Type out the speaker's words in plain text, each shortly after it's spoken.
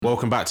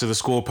Welcome back to the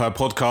Score Per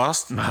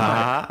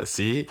podcast.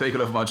 See?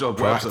 Taking over my job.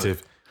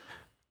 Proactive.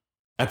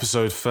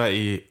 Episode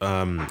 36.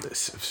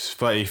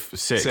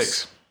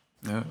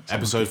 Yeah,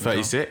 Episode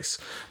 36.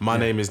 My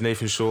name is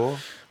Nathan Shaw.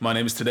 My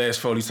name is Thaddeus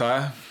Foley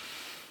Tyre.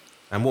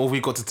 And what have we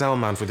got to tell,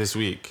 man, for this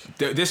week?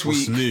 This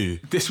What's week, new?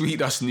 This week,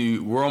 that's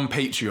new. We're on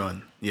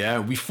Patreon. Yeah,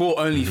 we thought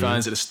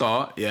OnlyFans at the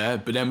start. Yeah,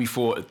 but then we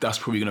thought that's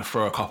probably going to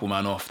throw a couple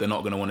man off. They're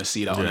not going to want to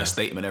see that on their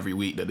statement every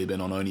week that they've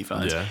been on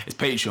OnlyFans. Yeah. It's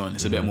Patreon.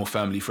 It's a bit more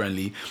family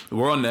friendly.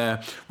 We're on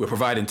there. We're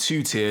providing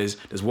 2 tiers.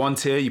 There's one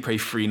tier, you pay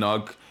 $3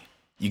 NUG.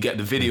 You get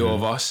the video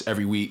of us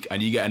every week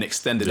and you get an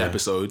extended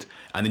episode.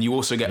 And then you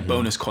also get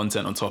bonus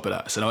content on top of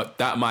that. So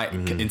that might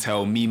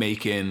entail me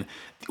making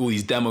all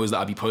these demos that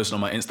I'll be posting on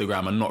my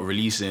Instagram and not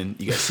releasing.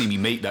 You get to see me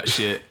make that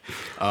shit.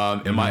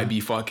 It might be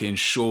fucking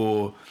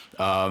Shaw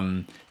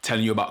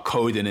telling you about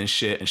coding and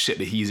shit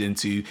that he's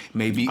into.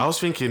 Maybe I was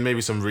thinking maybe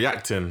some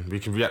reacting.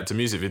 We can react to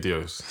music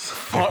videos.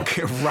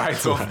 Fucking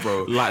right off,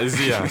 bro. Like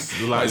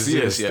Zias. Like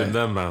Zias, yeah. And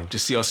them, man.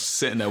 Just see us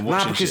sitting there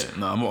watching shit.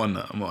 No, I'm not on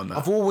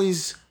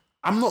that.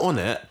 I'm not on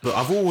it, but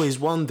I've always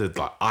wondered,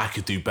 like, I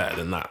could do better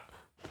than that.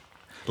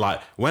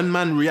 Like, when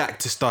man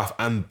react to stuff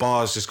and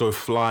bars just go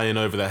flying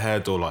over their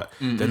head, or like,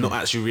 they're not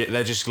actually,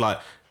 they're just like,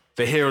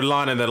 they hear a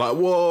line and they're like,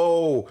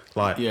 whoa.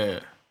 Like,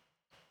 yeah.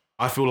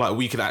 I feel like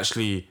we could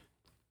actually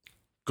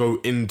go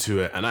into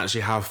it and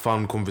actually have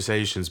fun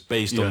conversations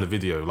based on the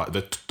video, like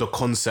the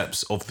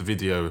concepts of the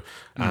video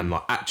and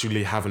like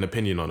actually have an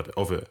opinion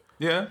of it.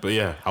 Yeah. But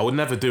yeah, I would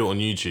never do it on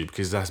YouTube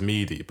because that's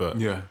meaty. But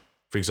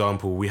for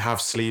example, we have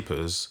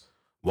sleepers.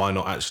 Why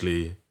not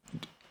actually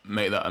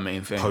make that a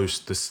main thing?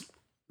 Post this,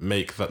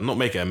 not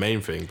make it a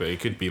main thing, but it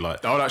could be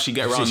like that would actually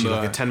get around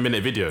like a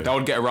 10-minute video. That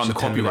would get around the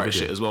copyright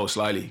shit as well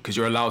slightly, because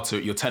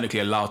you're technically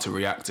allowed to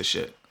react to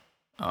shit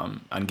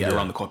and get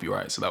around the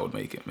copyright. So that would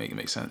make it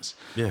make sense.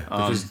 Yeah,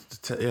 because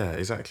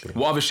exactly.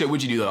 What other shit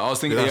would you do though? I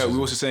was thinking, we were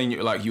also saying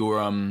like your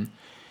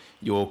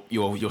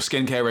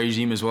skincare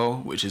regime as well,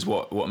 which is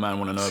what man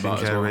want to know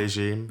about as well. Skincare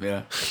regime.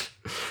 Yeah.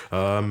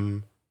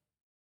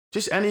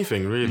 Just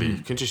anything really. You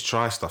can just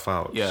try stuff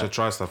out. Yeah. So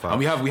try stuff out. And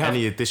we have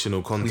any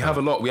additional content.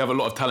 We have a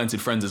lot of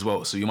talented friends as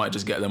well. So you might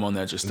just get them on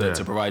there just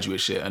to provide you with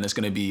shit. And it's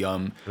gonna be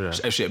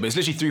shit. But it's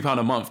literally £3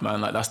 a month,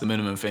 man. Like that's the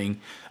minimum thing.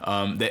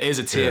 There is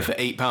a tier for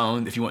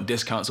 £8 if you want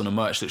discounts on the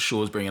merch that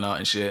Shaw's bringing out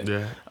and shit.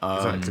 Yeah.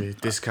 Exactly.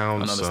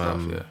 Discounts. And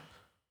other stuff,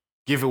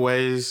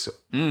 giveaways.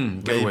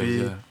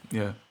 Giveaways,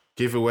 yeah.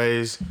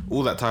 Giveaways,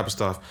 all that type of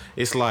stuff.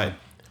 It's like,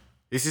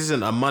 this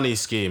isn't a money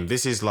scheme.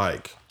 This is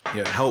like,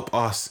 help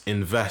us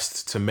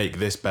invest to make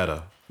this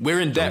better. We're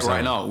in debt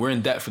right now. We're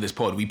in debt for this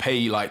pod. We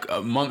pay like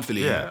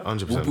monthly. Yeah,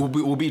 100%.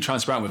 We'll be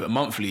transparent with it.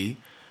 Monthly,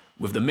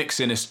 with the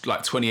mixing is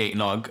like 28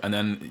 NUG, and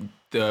then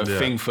the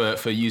thing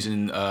for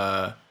using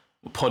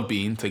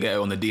Podbean to get it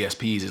on the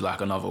DSPs is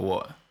like another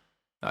what?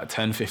 Like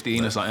 10,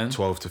 15 or something?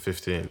 12 to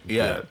 15.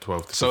 Yeah.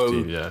 12 to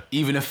 15, so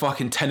even if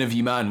fucking 10 of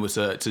you, man, was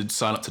to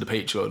sign up to the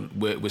Patreon,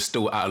 we're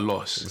still at a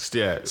loss.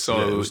 We're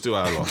still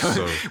at a loss.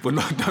 So.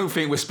 Don't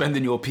think we're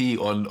spending your pee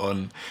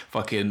on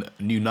fucking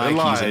new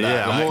Nikes and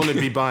that. Yeah, I'm not going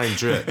to be buying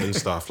drip and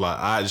stuff. Like,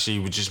 I actually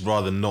would just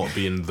rather not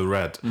be in the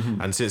red.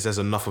 And since there's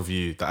enough of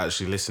you that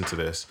actually listen to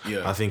this,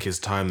 I think it's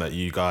time that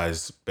you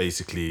guys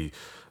basically...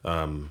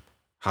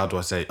 how do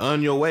I say?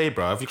 Earn your way,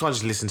 bro. If you can't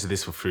just listen to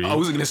this for free. I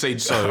wasn't gonna say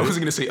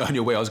earn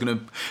your way. I was gonna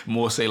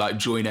more say like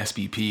join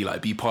SPP,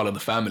 like be part of the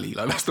family.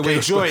 Like that's the way.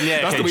 Join.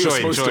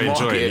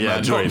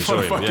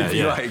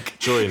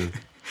 Join.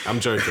 I'm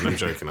joking.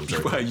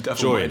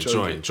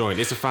 Join.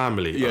 It's a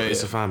family. Yeah,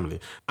 it's a family.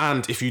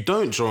 And if you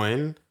don't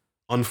join,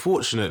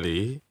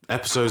 unfortunately,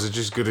 episodes are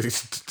just going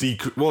to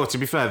decrease. Well, to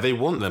be fair, they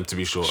want them to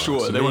be shorter. Sure,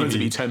 so they want them to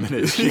be 10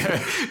 minutes.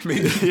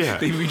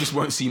 Maybe we just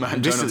won't see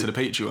man join onto the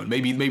Patreon.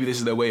 Maybe this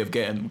is their way of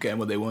getting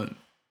what they want.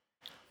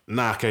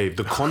 Nah, okay.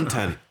 The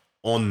content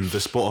on the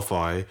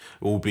Spotify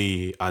will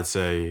be, I'd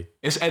say...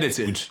 It's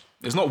edited.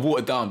 It's not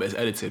watered down, but it's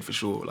edited for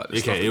sure. Like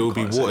it will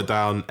be watered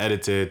down,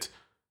 edited,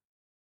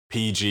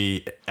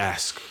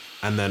 PG-esque.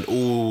 And then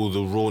all the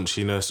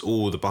raunchiness,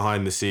 all the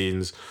behind the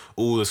scenes,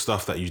 all the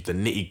stuff the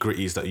nitty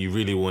gritties that you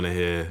really want to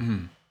hear,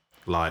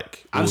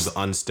 like all the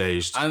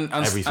unstaged,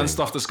 everything, and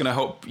stuff that's gonna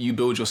help you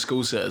build your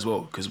skill set as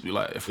well. Because if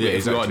we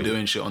are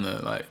doing shit on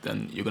the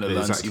then you're gonna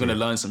learn. You're gonna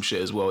learn some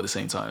shit as well at the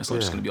same time. It's not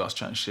just gonna be us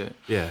chatting shit.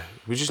 Yeah,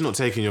 we're just not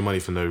taking your money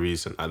for no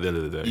reason. At the end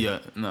of the day,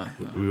 no.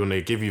 We want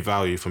to give you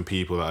value from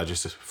people that are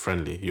just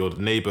friendly. Your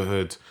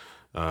neighborhood,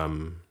 I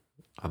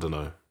don't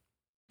know,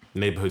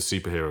 neighborhood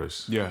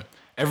superheroes. Yeah.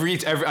 Every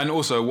and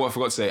also what I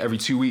forgot to say, every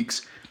 2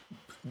 weeks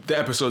the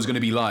episode is going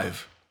to be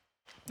live.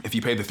 If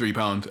you pay the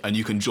 £3 and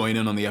you can join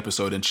in on the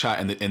episode and chat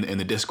in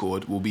the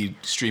Discord, we'll be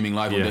streaming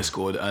live on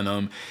Discord.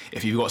 And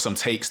if you've got some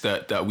takes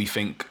that we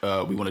think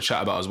we want to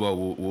chat about as well,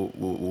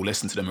 we'll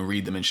listen to them and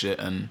read them and shit,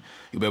 and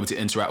you'll be able to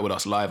interact with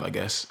us live, I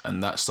guess.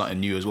 And that's something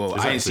new as well.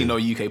 Exactly. I ain't seen no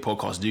UK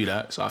podcast do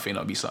that, so I think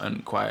that'll be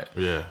something quite.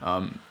 Yeah.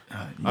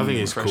 I think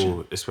it's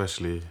cool,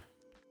 especially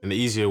in the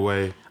easier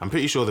way. I'm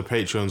pretty sure the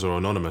Patreons are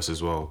anonymous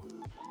as well.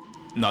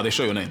 No, they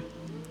show your name.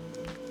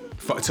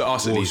 To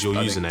us, or your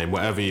username,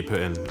 whatever you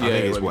put in. I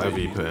think it's whatever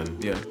you put in.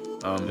 Yeah.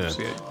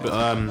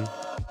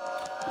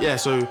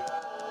 So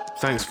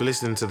thanks for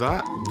listening to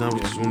that. Now we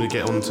just want to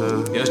get on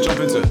to... Yeah, let's jump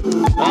into it.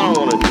 I don't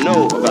want to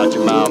know about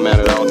your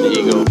mild-mannered alter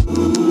ego.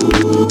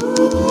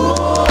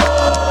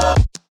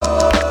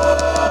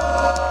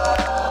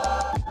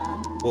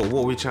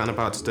 What are we chatting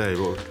about today?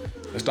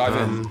 Let's dive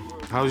in.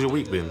 How's your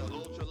week been?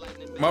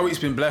 My week's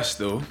been blessed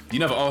though. You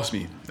never asked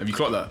me. Have you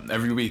clocked that?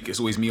 Every week it's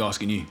always me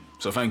asking you.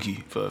 So thank you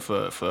for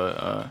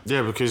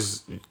Yeah,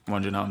 because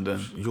wondering how I'm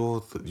doing. you're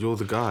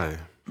the guy.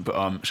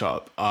 But shut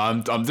up.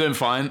 I'm doing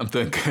fine. I'm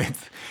doing good.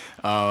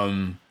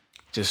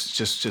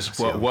 Just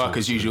work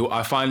as usual.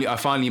 I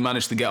finally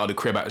managed to get out of the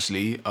crib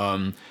actually.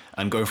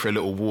 And go for a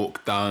little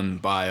walk down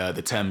by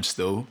the Thames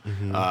still,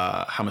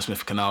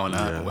 Hammersmith Canal and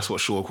that. That's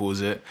what Shaw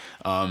calls it.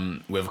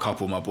 With a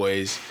couple of my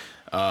boys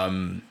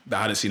that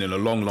I hadn't seen in a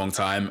long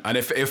time, and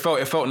it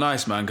felt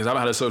nice, man, because I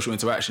haven't had a social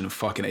interaction in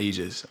fucking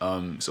ages.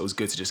 So it was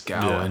good to just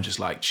get out and just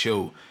like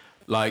chill.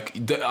 Like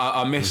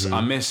I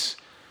miss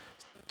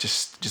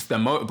just their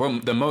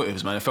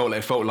motives, man.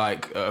 It felt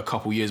like a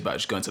couple years back,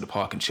 just going to the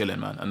park and chilling,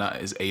 man, and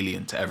that is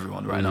alien to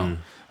everyone right now.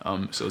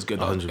 So it was good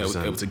that I was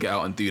able to get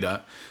out and do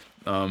that.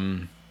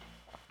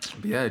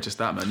 But yeah, just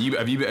that, man.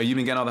 Have you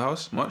been getting out of the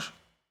house much?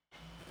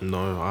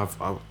 No,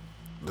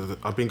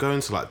 I've been going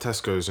to like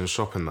Tesco's and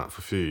shopping that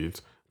for food,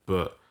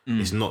 but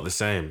it's not the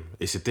same.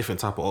 It's a different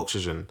type of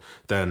oxygen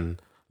than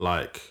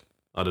like,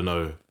 I don't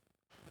know,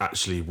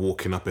 actually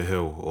walking up a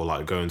hill or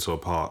like going to a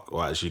park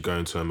or actually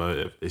going to a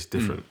motive. It's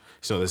different.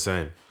 It's not the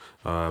same.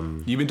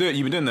 You've been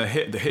doing the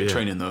hit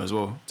training though as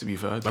well. To be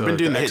fair, I've been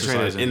doing the hit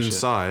training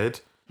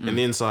inside. In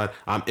the inside,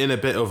 I'm in a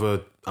bit of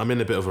a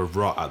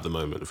rut at the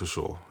moment for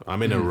sure.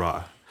 I'm in a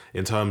rut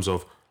in terms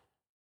of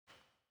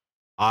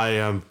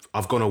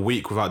I've gone a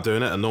week without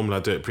doing it, and normally I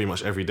do it pretty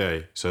much every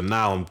day. So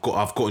now I've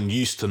gotten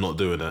used to not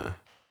doing it.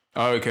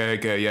 Oh,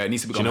 okay, yeah. It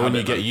needs to become. Do you know when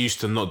you get used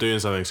to not doing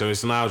something? So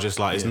it's now just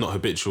like it's not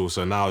habitual.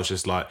 So now it's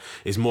just like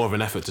it's more of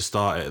an effort to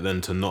start it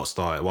than to not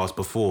start it. Whilst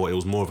before it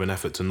was more of an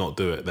effort to not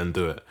do it than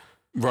do it.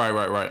 Right.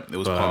 It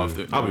was part of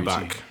the I'll be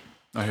routine. back.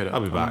 I hear that.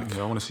 I'll be back.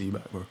 I want to see you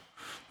back, bro.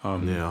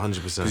 100%.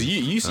 Because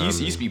you used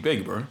to be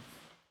big, bro.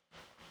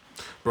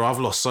 Bro, I've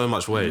lost so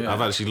much weight. Yeah.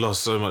 I've actually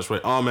lost so much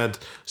weight. Ahmed,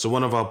 so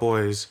one of our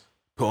boys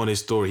put on his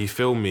story, he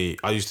filmed me.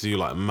 I used to do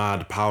like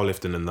mad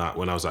powerlifting and that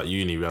when I was at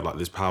uni. We had like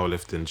this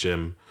powerlifting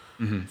gym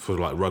for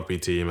like rugby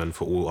team and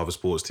for all other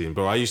sports team.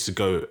 Bro, I used to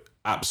go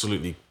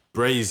absolutely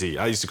brazy.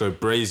 I used to go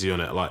brazy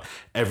on it. Like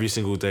every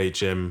single day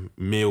gym,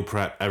 meal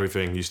prep,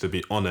 everything used to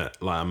be on it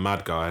like a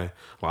mad guy.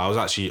 Like I was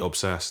actually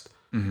obsessed.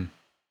 And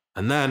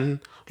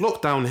then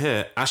lockdown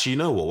hit. Actually, you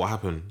know what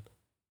happened?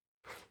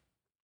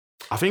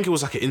 I think it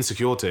was like an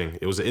insecure thing.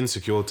 It was an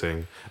insecure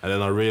thing. And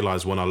then I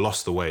realized when I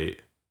lost the weight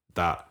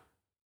that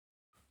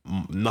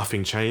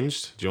nothing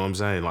changed. Do you know what I'm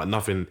saying? Like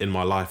nothing in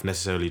my life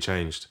necessarily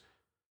changed.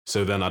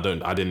 So then I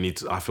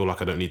feel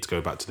like I don't need to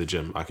go back to the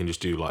gym. I can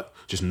just do like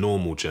just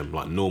normal gym,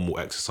 like normal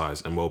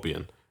exercise and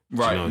well-being.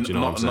 Right. Do you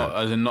know what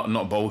I'm saying?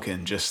 Not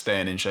bulking, just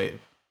staying in shape.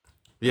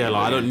 Yeah,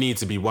 like I don't need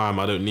to be wham.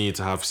 I don't need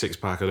to have six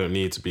pack. I don't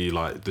need to be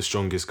like the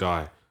strongest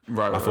guy.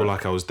 Right. I feel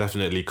like I was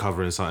definitely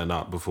covering something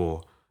up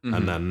before.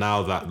 And then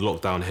now that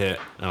lockdown hit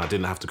and I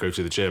didn't have to go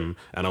to the gym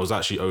and I was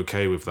actually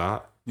okay with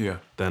that. Yeah.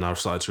 Then I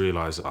started to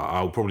realize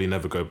I'll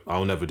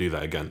never do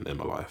that again in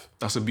my life.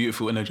 That's a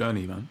beautiful inner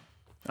journey, man.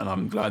 And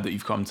I'm glad that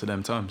you've come to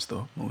them terms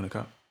though.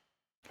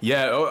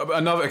 Yeah,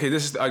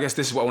 I guess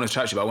this is what I want to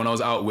chat to you about. When I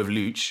was out with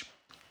Luch,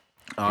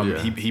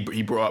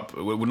 he brought up,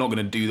 we're not going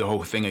to do the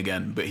whole thing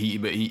again, but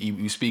he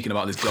was speaking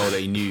about this girl that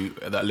he knew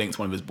that linked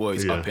one of his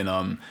boys up in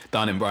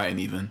down in Brighton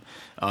even,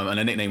 and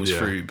her nickname was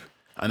Froob,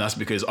 and that's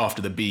because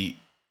after the beat,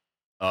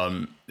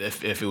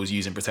 if it was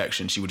using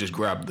protection, she would just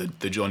grab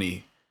the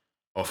Johnny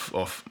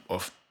off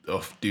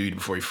dude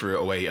before he threw it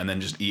away, and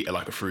then just eat it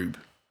like a Froob,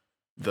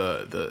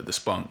 the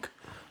spunk.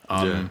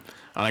 And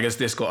I guess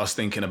this got us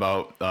thinking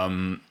about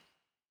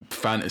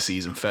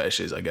fantasies and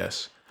fetishes. I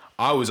guess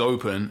I was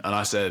open and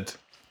I said,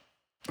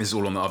 this is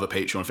all on the other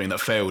Patreon thing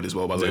that failed as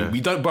well, by the way. We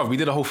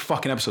did a whole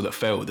fucking episode that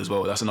failed as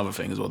well. That's another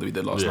thing as well that we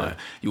did last night.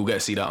 You'll get to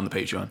see that on the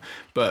Patreon.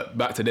 But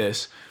back to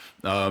this.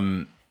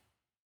 I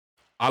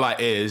like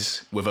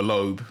ears with a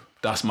lobe.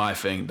 That's my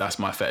thing. That's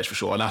my fetish for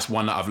sure. And that's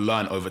one that I've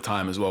learned over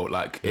time as well.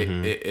 Like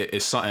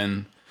it's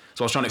something.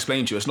 So I was trying to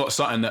explain to you, it's not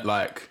something that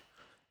like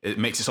it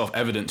makes itself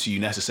evident to you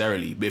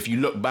necessarily. But if you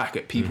look back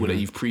at people that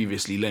you've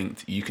previously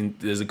linked,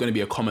 there's going to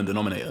be a common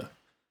denominator.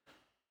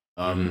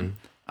 And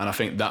I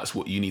think that's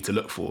what you need to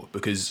look for,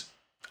 because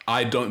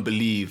I don't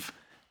believe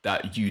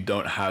that you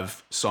don't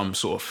have some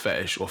sort of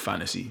fetish or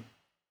fantasy.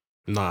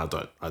 No, I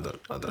don't.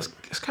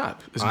 It's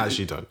cap. I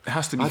actually don't. It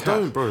has to be I cap.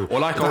 don't, bro. Or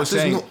like I was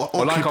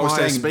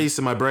saying, space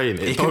in my brain.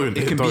 It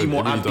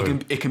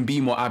can be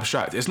more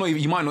abstract. It's not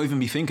even, you might not even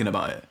be thinking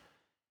about it.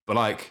 But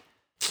like,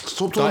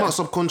 stop talking about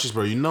subconscious,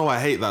 bro. You know I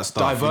hate that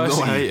stuff.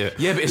 Diversity. You know I hate it.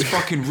 Yeah, but it's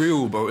fucking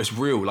real, bro. It's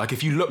real. Like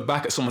if you look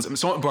back at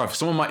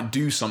someone might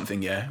do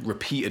something,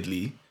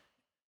 repeatedly.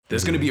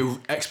 There's going to be an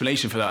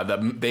explanation for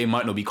that they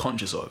might not be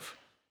conscious of.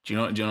 Do you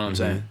know what I'm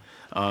saying?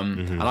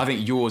 And I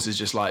think yours is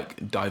just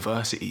like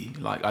diversity.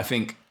 Like I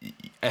think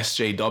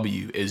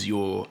SJW is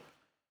your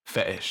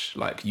fetish.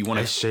 Like you want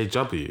to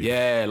SJW.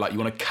 Yeah, like you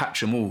want to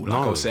catch them all. Like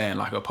I No. was saying,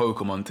 like a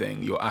Pokemon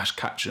thing. Your Ash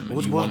Ketchum.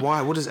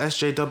 Why? What does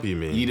SJW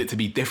mean? You need it to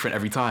be different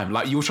every time.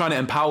 Like you're trying to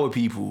empower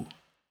people.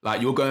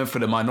 Like you're going for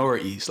the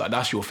minorities. Like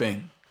that's your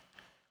thing.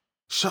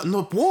 Shut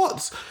up!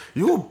 What?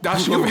 You're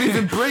Your moving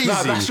thing. crazy.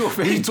 Nah, that's your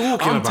thing. What are you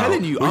talking I'm about?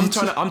 telling you. What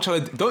are I'm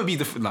trying to. Don't be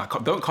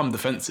don't come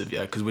defensive,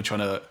 yeah, because we're trying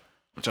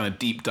to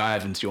deep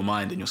dive into your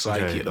mind and your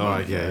psyche. Okay, at the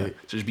alright, moment, yeah.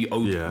 So just be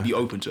open. Yeah. Be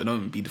open to it.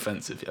 Don't be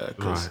defensive, yeah.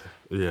 'cause-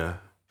 Right. Yeah.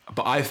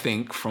 But I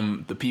think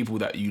from the people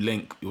that you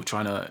link, you're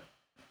trying to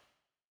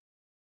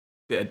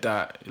bit of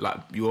that. Like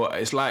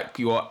it's like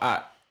you're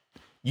at.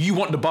 You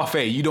want the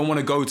buffet. You don't want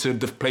to go to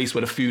the place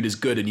where the food is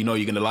good and you know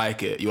you're gonna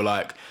like it. You're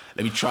like,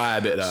 let me try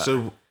a bit of that.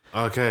 So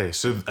okay.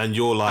 So and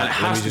you're like, And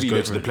it let has me to just be go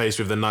to different. the place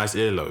with the nice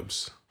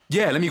earlobes.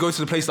 Yeah, let me go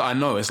to the place that I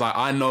know. It's like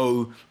I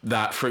know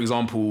that, for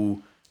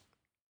example,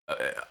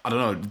 I don't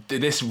know,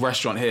 this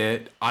restaurant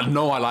here. I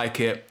know I like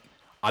it.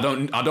 I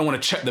don't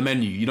want to check the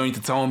menu. You don't need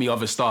to tell me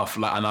other stuff.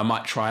 Like, and I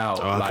might try out.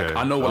 Okay. Like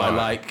I know what I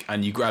Alright. like,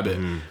 and you grab it.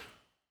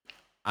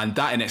 And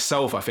that in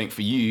itself, I think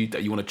for you,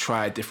 that you want to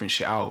try different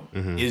shit out,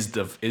 is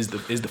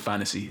the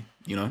fantasy.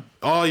 You know?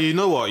 Oh, you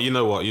know what?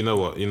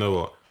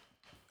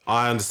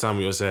 I understand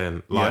what you're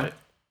saying. Like, Yeah.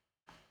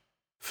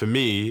 for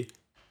me,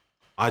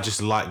 I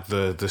just like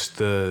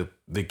the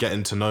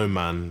getting to know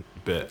man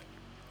bit.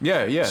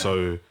 Yeah, yeah.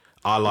 So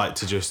I like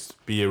to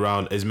just be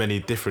around as many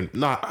different.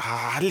 No,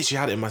 I literally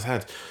had it in my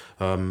head.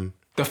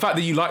 The fact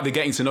that you like the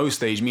getting to know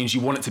stage means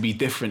you want it to be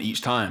different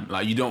each time.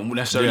 Like you don't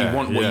necessarily Yeah,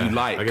 want what yeah, you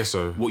like. I guess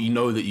so. What you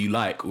know that you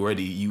like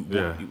already.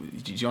 Yeah.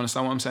 Do you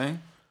understand what I'm saying?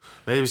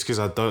 Maybe it's because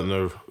I don't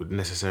know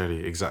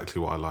necessarily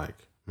exactly what I like.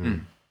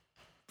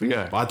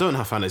 Yeah. But I don't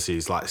have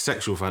fantasies, like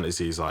sexual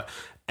fantasies. Like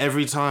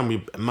every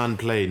time man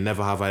play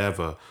Never Have I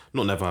Ever,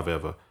 not Never Have I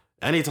Ever.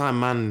 Anytime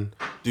man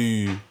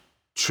do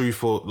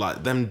truth or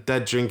like them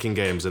dead drinking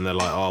games, and they're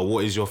like, oh,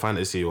 what is your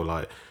fantasy? Or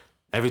like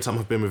every time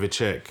I've been with a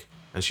chick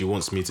and she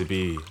wants me to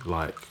be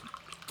like,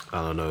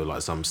 I don't know,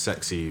 like some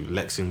sexy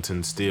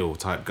Lexington Steel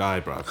type guy,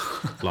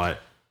 bruv. Like,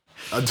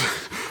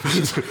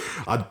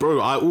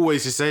 I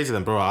always just say to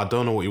them, bro, I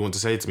don't know what you want to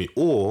say to me,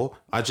 or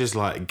I just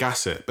like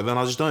gas it, but then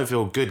I just don't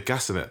feel good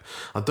gassing it.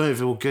 I don't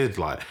feel good.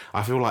 Like,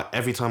 I feel like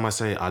every time I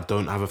say I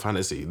don't have a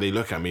fantasy, they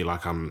look at me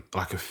like I'm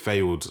like a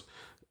failed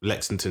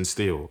Lexington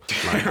Steel.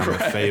 Like I'm a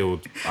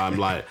failed. I'm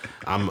like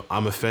I'm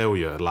a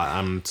failure. Like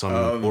I'm some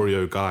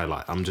Oreo guy.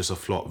 Like I'm just a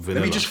flop vanilla.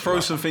 Let me just throw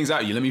like, some things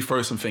at you. Let me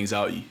throw some things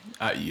at you.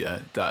 Yeah,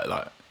 that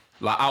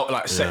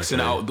like sex in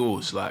the okay.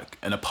 outdoors, like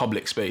in a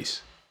public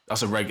space.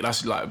 That's a regular.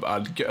 That's like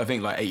I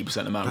think like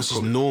 80% of man. That's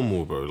just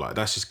normal, bro. Like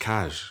that's just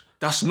cash.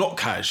 That's not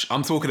cash.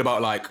 I'm talking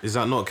about like Is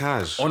that not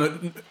cash? on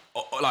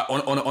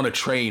a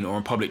train or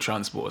on public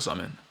transport or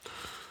something.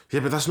 Yeah,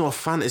 but that's not a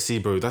fantasy,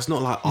 bro. That's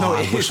not like, oh, No,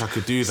 I it wish is. I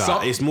could do that.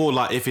 Some- It's more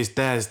like if it's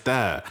there, it's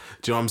there.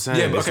 Do you know what I'm saying?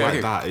 Yeah, but it's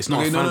like that. It's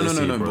not a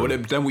fantasy, no. bro.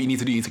 But then what you need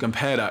to do, you need to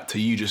compare that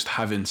to you just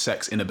having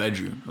sex in a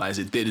bedroom. Like,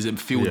 does it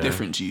feel Yeah.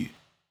 different to you?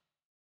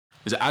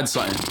 Does it add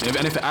something?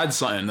 And if it adds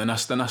something, then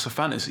that's a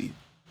fantasy.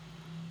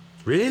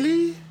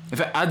 Really? If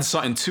it adds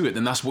something to it,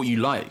 then that's what you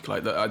like.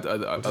 Like,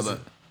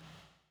 doesn't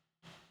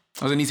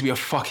need to be a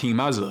fucking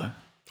Mazda.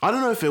 I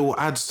don't know if it will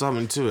add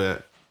something to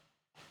it,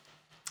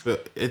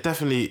 but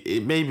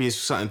it maybe is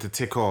something to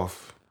tick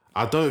off.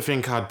 I don't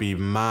think I'd be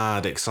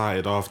mad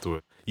excited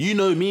afterward. You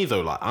know me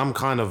though, like I'm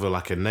kind of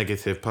a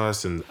negative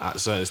person at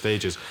certain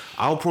stages.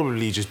 I'll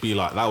probably just be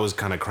like, that was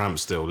kind of cramped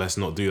still. Let's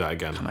not do that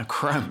again. And I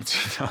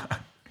cramped.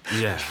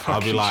 Yeah, I'll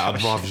be like,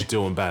 I'd rather just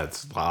do it on bed.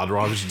 Like, I'd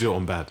rather just do it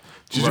on bed.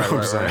 Do you know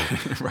what I'm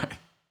saying? right.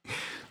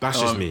 That's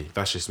just me.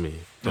 That's just me.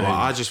 But, like,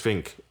 I just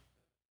think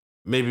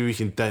maybe we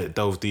can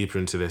delve deeper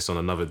into this on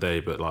another day.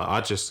 But like, I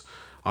just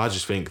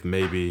think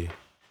maybe.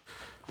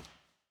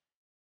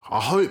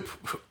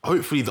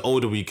 Hopefully, the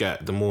older we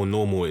get, the more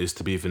normal it is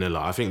to be vanilla.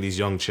 I think these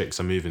young chicks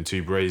are moving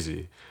too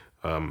brazy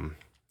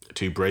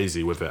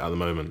with it at the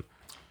moment.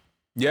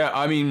 Yeah,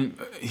 I mean,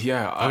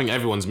 yeah. I think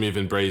everyone's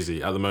moving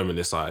brazy at the moment.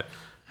 It's like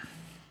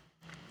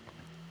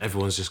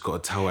everyone's just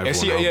got to tell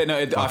everyone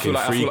how fucking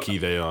freaky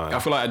they are. I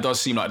feel like it does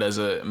seem like there's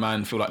a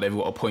man feel like they've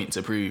got a point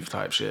to prove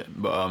type shit.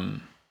 But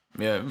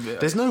yeah.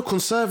 There's no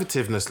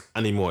conservativeness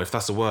anymore, if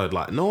that's a word.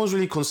 Like, no one's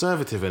really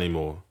conservative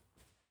anymore.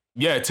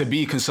 Yeah, to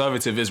be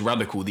conservative is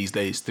radical these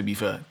days, to be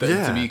fair.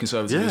 To be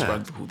conservative is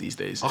radical these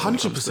days.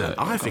 100%.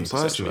 I think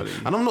personally.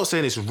 And I'm not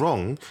saying it's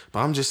wrong, but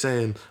I'm just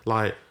saying,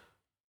 like,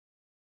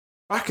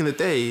 back in the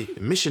day,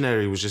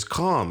 missionary was just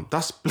calm.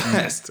 That's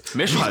blessed.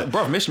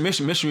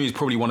 Missionary is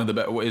probably one of the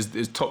better, is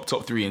top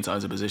 3 in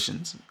terms of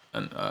positions.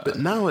 And but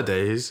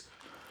nowadays,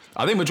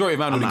 I think majority of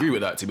man would agree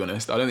with that, to be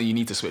honest. I don't think you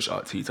need to switch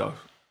out too tough.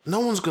 no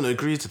one's going to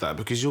agree to that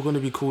because you're going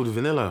to be called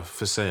vanilla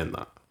for saying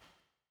that.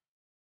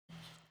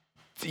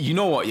 You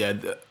know what, yeah.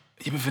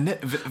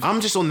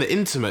 I'm just on the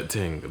intimate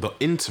thing. The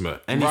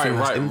intimate. Anything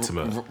that's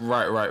intimate.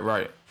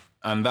 Right.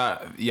 And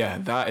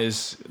that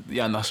is,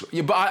 and that's,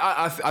 yeah, but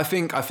I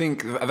think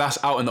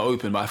that's out in the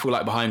open, but I feel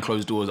like behind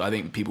closed doors, I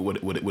think people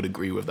would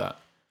agree with that.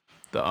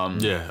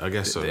 Yeah, I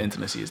guess so. The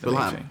intimacy is the But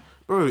main like, thing.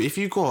 bro, if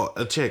you got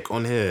a chick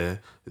on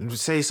here,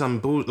 say some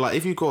bull, like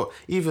if you got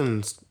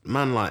even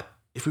man, like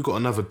if we got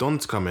another Don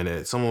to come in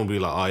it, someone will be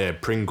like, oh yeah,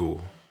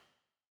 Pringle,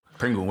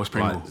 Pringle, what's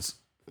Pringle?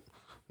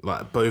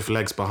 like both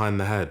legs behind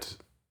the head,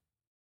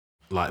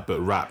 like but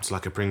wrapped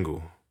like a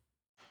Pringle.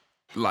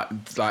 Like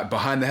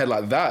behind the head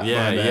like that.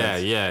 Yeah, behind the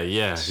yeah, head.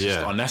 yeah. It's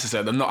just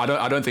unnecessary.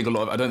 I don't think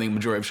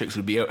majority of chicks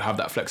would have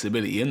that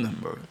flexibility in them,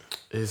 bro.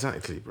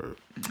 Exactly, bro.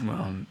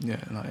 Well,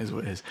 yeah, that is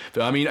what it is.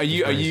 But I mean, are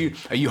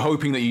you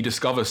hoping that you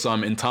discover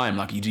some in time?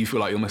 Like, do you feel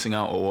like you're missing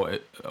out, or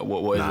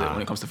what is it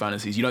when it comes to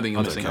fantasies? You don't think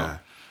you're missing out?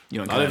 You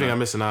don't. I don't think I'm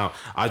missing out.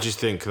 I just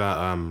think that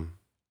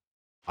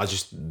I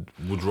just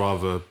would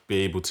rather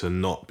be able to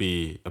not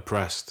be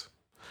oppressed.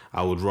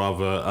 I would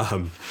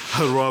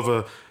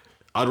rather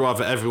I'd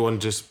rather everyone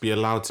just be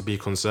allowed to be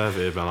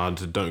conservative and I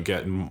don't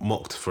get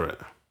mocked for it.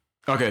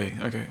 Okay.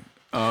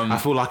 I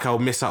feel like I'll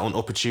miss out on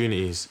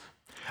opportunities.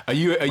 Are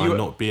you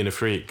not being a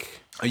freak?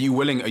 Are you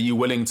willing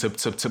to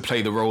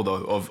play the role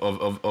though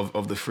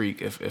of the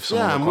freak if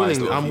someone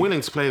I'm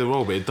willing to play the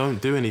role, but it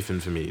don't do anything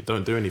for me.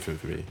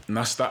 And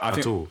that's that. I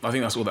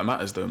think that's all that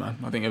matters though, man.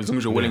 I think as long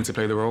as you're willing to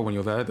play the role when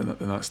you're there, then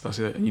that's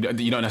it. And you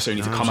don't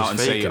necessarily need to come out and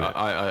say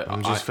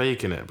I'm just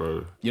faking it,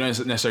 bro. You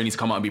don't necessarily need to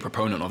come out and be a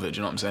proponent of it. Do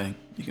you know what I'm saying?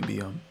 You can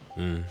be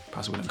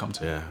passive and come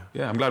to.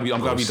 Yeah. I'm glad we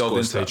delved into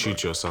that. Stay true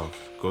to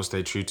yourself. Go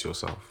stay true to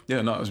yourself.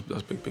 Yeah, no,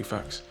 that's big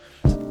facts.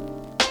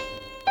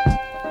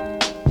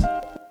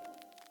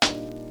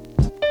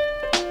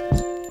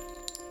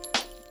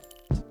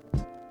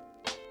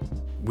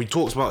 We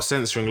talked about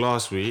censoring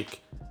last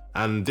week,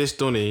 and this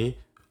Donny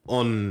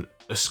on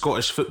a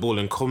Scottish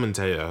footballing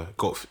commentator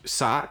got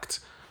sacked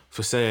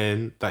for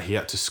saying that he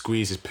had to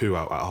squeeze his poo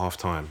out at half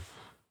time.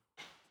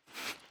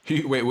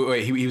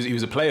 Wait. He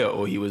was a player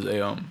or he was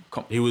a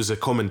He was a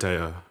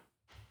commentator.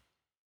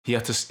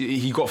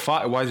 He got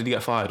fired. Why did he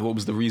get fired? What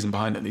was the reason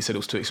behind it? They said it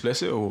was too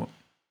explicit or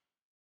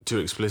too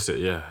explicit.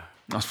 Yeah,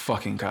 that's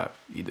fucking cap.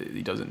 He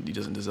doesn't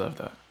deserve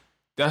that.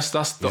 That's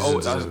the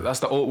old.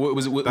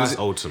 Was it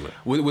ultimate.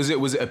 Was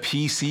it a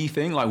PC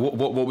thing? Like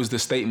what was the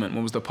statement?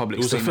 What was the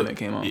public statement that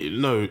came out?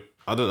 No,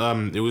 I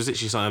don't. It was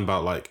literally something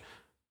about like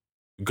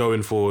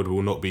going forward,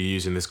 we'll not be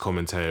using this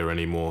commentator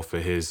anymore for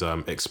his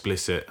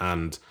explicit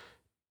and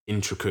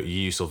intricate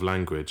use of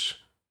language.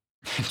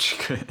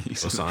 Or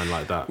something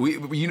like that. We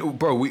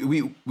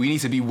need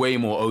to be way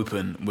more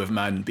open with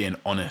man being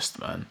honest,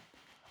 man.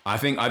 I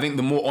think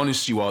the more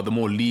honest you are, the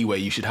more leeway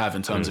you should have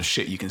in terms of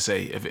shit you can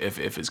say if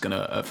it's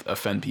gonna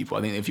offend people.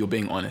 I think if you're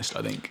being honest,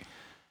 I think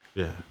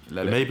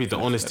maybe the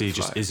honesty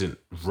just isn't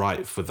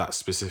right for that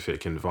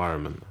specific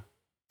environment.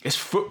 It's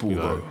football,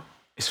 bro.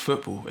 It's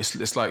football.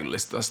 It's like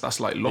that's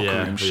like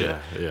locker room shit.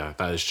 Yeah,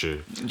 that is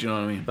true. Do you know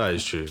what I mean? That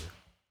is true.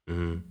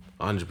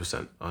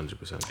 100%.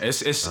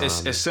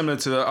 It's similar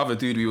to the other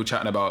dude we were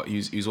chatting about.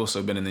 Who's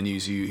also been in the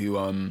news.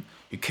 Who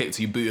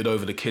booted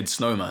over the kid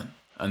Snowman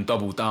and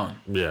doubled down.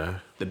 Yeah.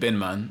 The bin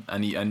man,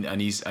 and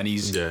he's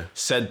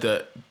said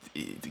that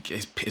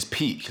his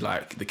peak,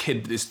 like the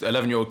kid, this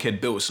 11-year-old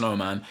kid built a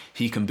snowman,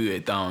 he can boot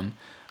it down.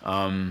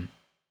 And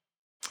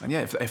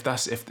yeah, if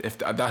that's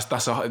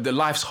the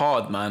life's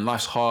hard, man.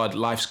 Life's hard.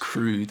 Life's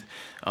crude.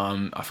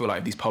 I feel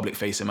like these public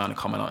facing men are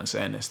coming out and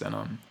saying this.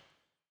 Then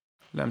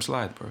let him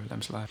slide, bro. Let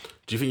him slide.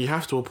 Do you think you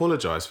have to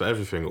apologize for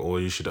everything,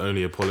 or you should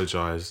only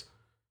apologize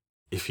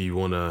if you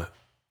wanna?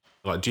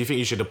 Like, do you think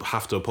you should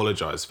have to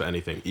apologize for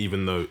anything,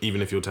 even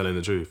if you're telling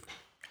the truth?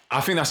 I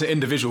think that's an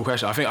individual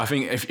question. I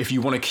think if you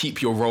want to keep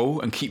your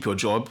role and keep your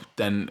job,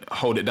 then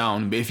hold it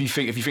down. But if you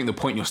think the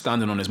point you're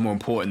standing on is more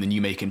important than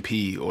you making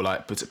pee or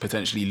like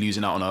potentially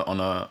losing out on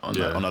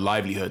a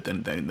livelihood,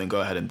 then go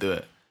ahead and do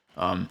it.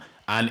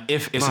 And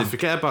if it's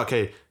forget about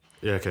go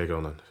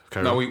on then.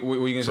 What are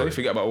you gonna say?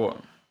 Forget about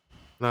what?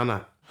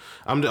 No.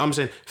 I'm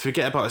saying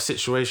forget about a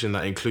situation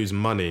that includes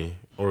money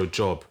or a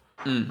job.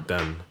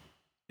 Then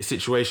a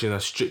situation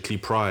that's strictly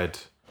pride.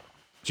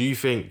 Do you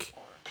think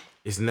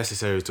it's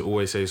necessary to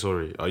always say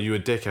sorry? Are you a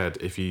dickhead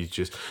if you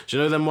just... Do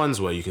you know them ones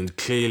where you can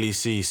clearly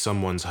see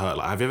someone's hurt?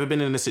 Like, have you ever been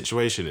in a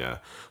situation,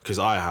 because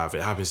I have.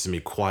 It happens to me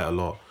quite a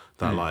lot.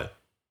 That like,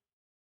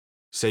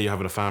 say you're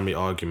having a family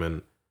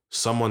argument,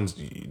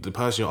 the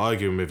person you're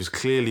arguing with is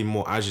clearly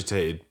more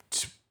agitated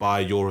by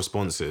your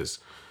responses.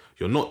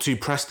 You're not too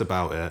pressed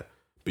about it,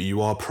 but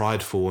you are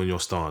prideful in your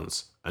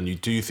stance, and you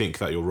do think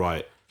that you're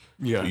right.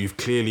 Yeah. You've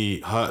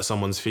clearly hurt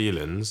someone's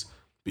feelings,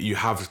 but you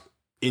have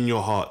in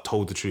your heart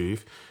told the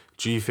truth.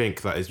 Do you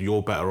think that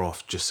you're better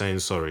off just saying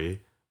sorry,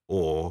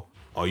 or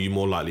are you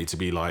more likely to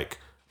be like,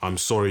 I'm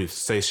sorry,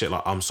 say shit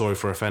like, I'm sorry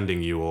for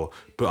offending you,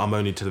 but I'm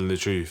only telling the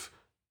truth,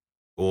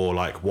 or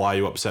like, why are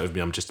you upset with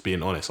me? I'm just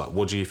being honest. Like,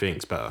 what do you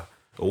think's better,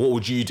 or what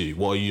would you do?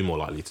 What are you more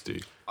likely to do?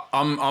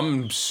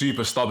 I'm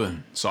super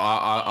stubborn, so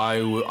I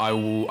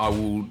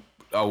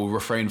will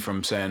refrain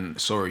from saying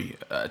sorry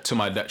to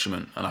my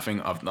detriment, and I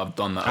think I've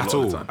done that a lot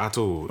of the time.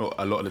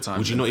 A lot of the time.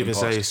 Would you not even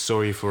say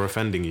sorry for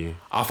offending you?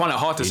 I find it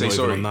hard to say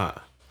sorry. On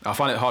that? I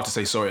find it hard to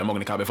say sorry. I'm not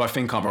going to cap. If I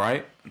think I'm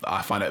right,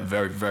 I find it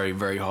very, very,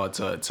 very hard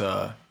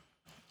to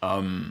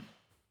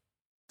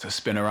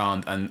spin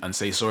around and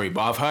say sorry.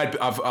 But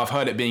I've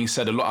heard it being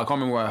said a lot. I can't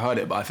remember where I heard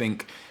it, but I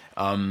think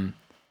when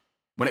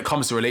it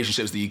comes to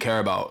relationships that you care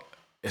about,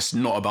 it's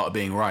not about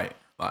being right,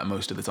 like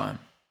most of the time.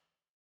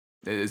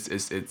 It's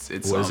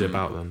what is it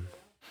about then?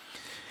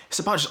 It's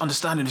about just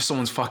understanding if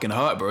someone's fucking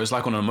hurt, bro. It's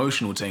like on an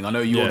emotional thing. I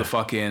know you're the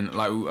fucking,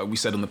 like we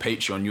said on the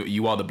Patreon,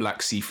 you are the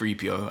black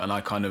C-3PO, and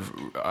I kind of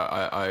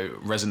I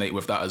resonate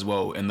with that as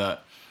well. In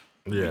that,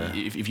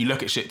 if you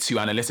look at shit too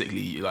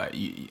analytically, like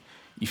you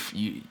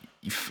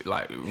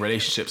like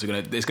relationships are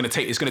it's gonna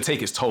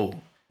take its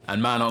toll,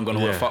 and man aren't gonna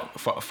want to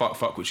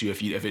fuck with you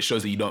if it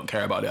shows that you don't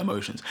care about their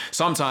emotions.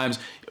 Sometimes,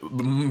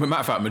 matter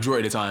of fact,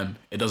 majority of the time,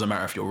 it doesn't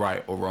matter if you're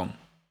right or wrong.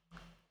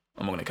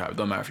 I'm not gonna cap. It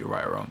doesn't matter if you're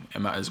right or wrong. It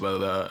matters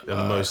whether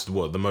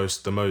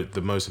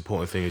the most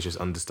important thing is just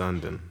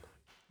understanding.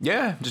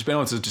 Yeah, just being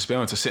able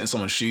to sit in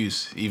someone's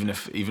shoes, even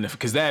if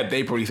because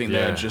they probably think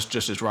they're just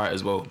as right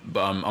as well.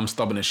 But I'm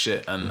stubborn as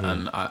shit,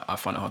 and I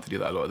find it hard to do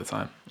that a lot of the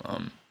time.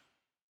 And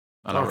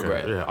I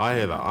regret it. Yeah, I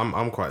hear that.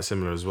 I'm quite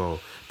similar as well.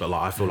 But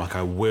like, I feel like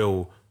I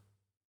will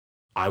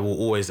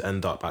always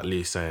end up at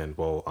least saying,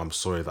 "Well, I'm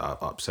sorry that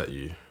I've upset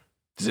you."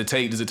 Does it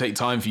take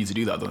time for you to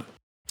do that though?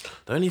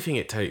 The only thing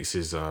it takes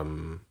is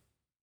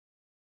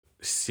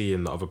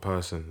seeing the other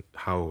person,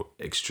 how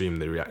extreme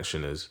the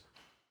reaction is.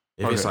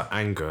 If it's like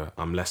anger,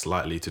 I'm less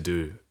likely to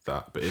do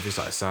that. But if it's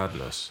like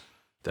sadness,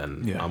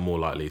 then I'm more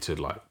likely to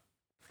like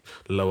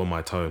lower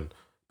my tone.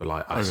 But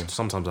like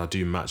sometimes I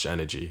do match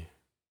energy.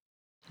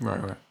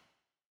 Right.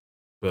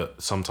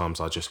 But sometimes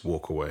I just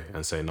walk away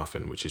and say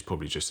nothing, which is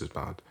probably just as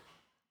bad.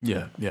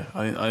 Yeah.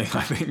 I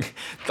think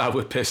that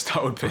would piss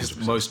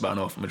 100%. Most men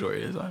off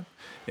majority of the time.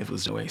 If it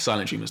was the way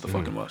silent treatment's the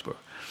fucking worst, bro.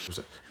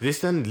 This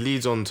then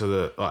leads on to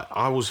the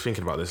I was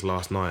thinking about this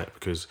last night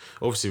because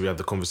obviously we had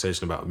the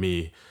conversation about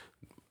me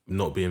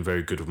not being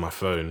very good with my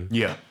phone.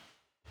 Yeah.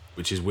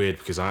 Which is weird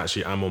because I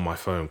actually am on my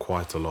phone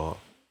quite a lot.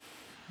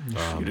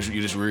 You're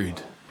just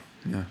rude.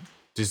 Yeah.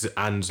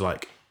 And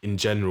like in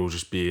general,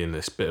 just being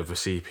this bit of a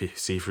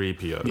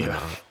C3PO. Yeah.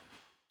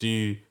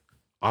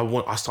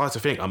 I started to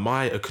think, am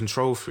I a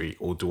control freak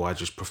or do I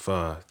just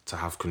prefer to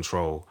have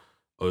control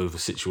over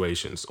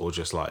situations or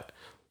just like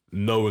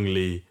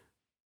knowingly,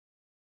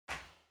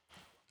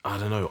 I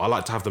don't know. I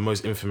like to have the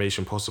most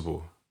information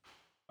possible.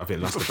 I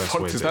think that's the best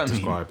way to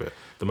describe it.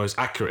 The most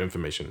accurate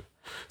information.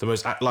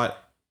 The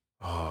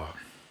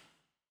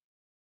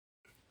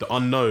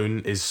unknown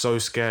is so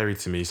scary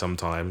to me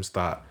sometimes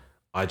that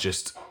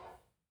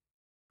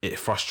it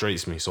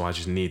frustrates me. So I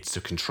just need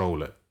to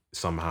control it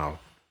somehow.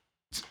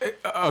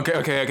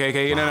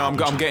 Okay. No, I'm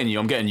getting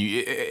you.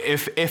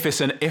 If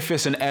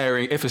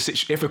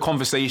a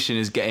conversation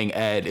is getting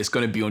aired, it's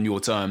going to be on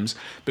your terms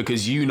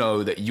because you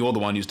know that you're the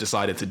one who's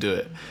decided to do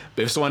it.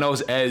 But if someone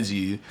else airs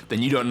you,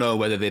 then you don't know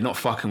whether they're not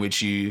fucking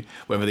with you,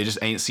 whether they just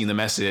ain't seen the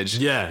message.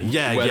 Yeah.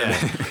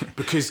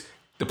 Because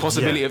the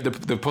possibility of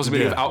the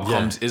possibility of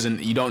outcomes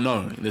isn't. You don't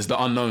know. There's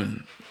the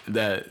unknown.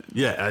 That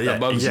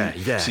bugs you.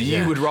 So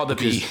you would rather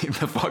be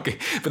the fucking.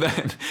 But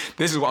then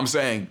this is what I'm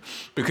saying,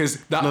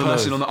 because that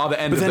person on the other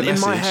end of the message, in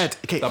my head,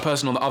 that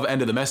person on the other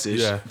end of the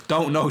message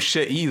don't know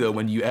shit either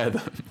when you air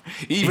them,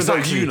 even though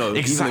you know.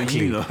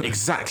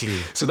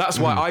 Exactly. So that's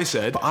why I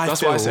said. Why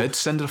I said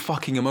send a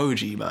fucking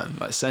emoji, man.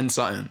 Like send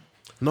something.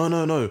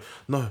 No.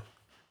 But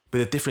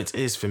the difference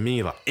is for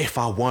me, like if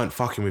I weren't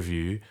fucking with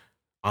you,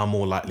 I'm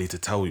more likely to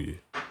tell you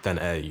than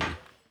air you.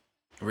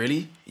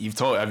 Really?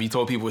 Have you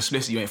told people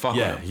explicitly you ain't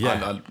fucking with them?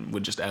 Yeah. I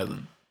would just air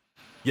them.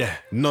 Yeah.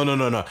 No.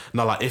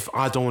 Like if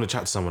I don't want to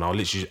chat to someone, I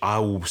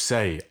will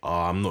say,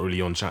 I'm not really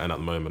on chatting at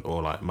the moment,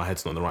 or like my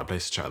head's not in the right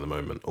place to chat at the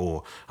moment,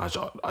 or I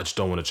just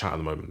don't want to chat at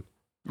the moment.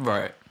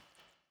 Right.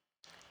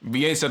 But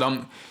you ain't said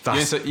I'm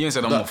not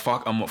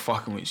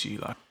fucking with you,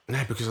 like.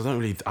 No, because I don't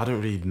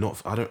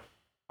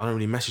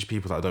really message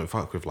people that I don't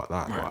fuck with like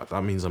that. Right. Like,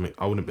 that means I'm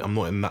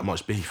not in that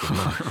much beef with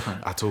them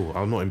at all.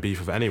 I'm not in beef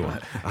with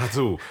anyone at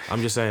all.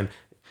 I'm just saying,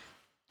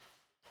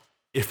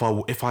 if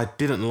I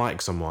didn't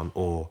like someone,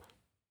 or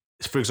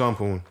for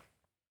example,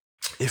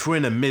 if we're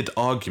in a mid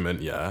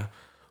argument,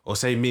 or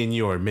say me and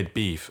you are in mid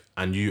beef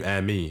and you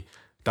air me,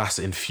 that's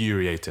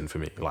infuriating for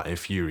me. Like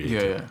infuriating.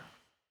 Yeah.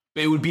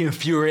 But it would be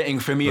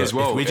infuriating for me as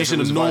well. If we're just in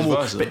a normal.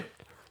 But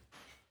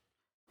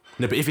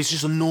if it's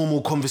just a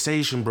normal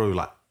conversation, bro,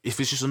 like.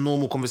 If it's just a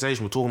normal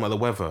conversation, we're talking about the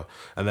weather,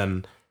 and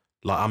then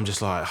like I'm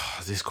just like,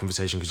 this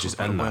conversation could just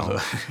end now.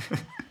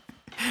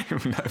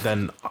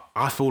 Then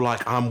I feel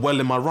like I'm well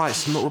in my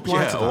rights to not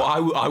reply to that. Or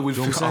I would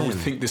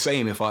think the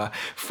same if I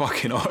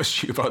fucking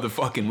asked you about the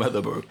fucking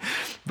weather, bro.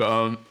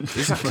 But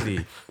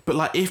exactly. But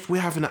like if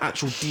we're having an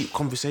actual deep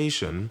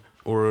conversation,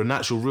 or a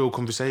natural real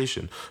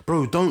conversation,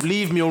 bro, don't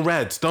leave me on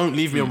red. Don't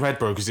leave me on red,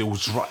 bro, because it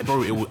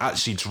will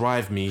actually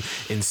drive me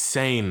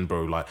insane,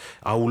 bro. Like,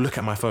 I will look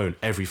at my phone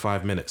every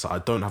 5 minutes. Like, I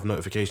don't have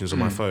notifications on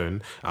my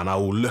phone, and I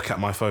will look at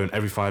my phone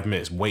every 5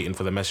 minutes, waiting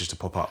for the message to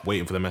pop up,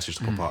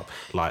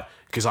 like,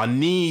 because I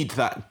need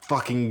that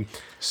fucking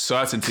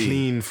certainty,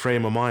 clean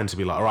frame of mind to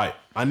be like, all right,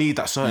 I need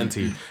that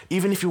certainty.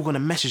 Even if you're gonna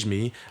message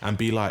me and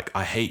be like,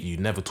 I hate you,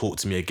 never talk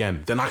to me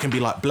again, then I can be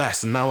like,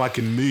 blessed, and now I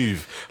can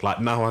move.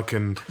 Like, now I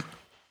can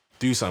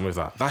do something with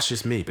that. That's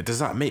just me. But does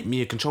that make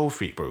me a control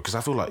freak, bro? Because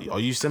I feel like, are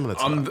you similar to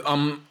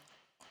that?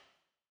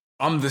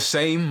 I'm the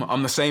same. I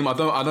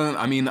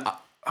mean,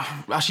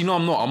 actually, no,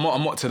 I'm not.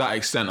 I'm not to that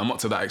extent.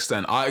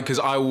 Because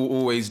I will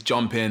always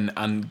jump in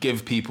and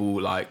give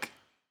people like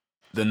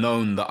the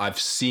known that I've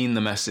seen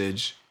the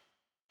message,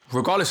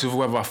 regardless of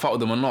whether I fuck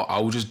with them or not. I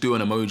will just do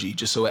an emoji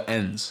just so it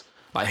ends.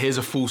 Like, here's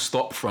a full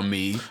stop from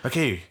me.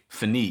 Okay.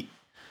 Finite.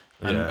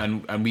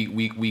 And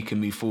we can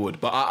move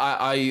forward. But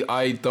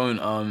I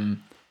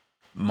don't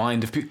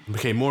mind if people.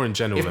 Okay, more in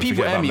general. If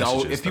people air me,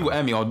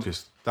 I'll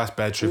just. That's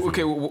bad trivial.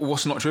 Okay,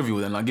 what's not trivial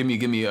then? Like, give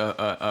me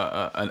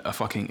a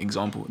fucking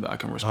example that I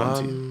can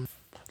respond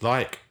to.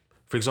 Like,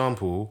 for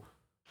example,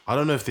 I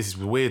don't know if this is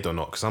weird or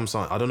not, because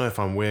I don't know if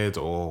I'm weird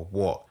or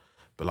what,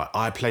 but like,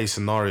 I play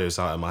scenarios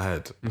out in my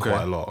head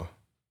quite a lot.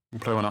 We'll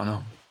play one out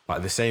now.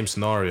 Like, the same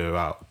scenario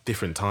out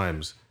different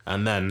times,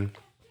 and then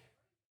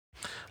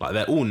like,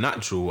 they're all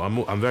natural.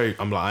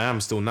 I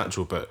am still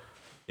natural, but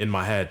in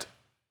my head,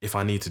 if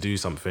I need to do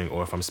something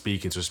or if I'm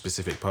speaking to a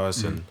specific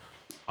person,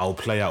 I'll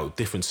play out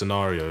different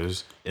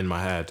scenarios in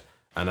my head,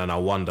 and then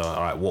I'll wonder,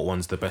 all right, what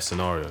one's the best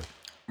scenario?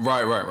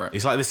 Right.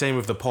 It's like the same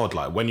with the pod.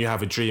 Like, when you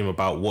have a dream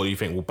about what you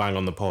think will bang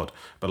on the pod,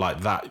 but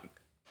like, that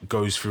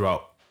goes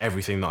throughout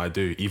everything that I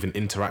do, even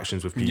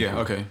interactions with people. Yeah,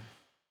 okay.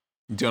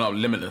 You're doing up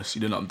Limitless.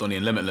 You're doing up Donnie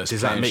and Limitless.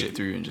 Does playing that shit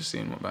through and just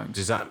seeing what bangs.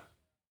 Does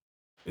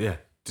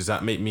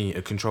that make me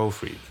a control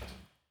freak?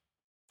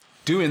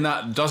 Doing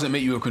that doesn't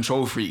make you a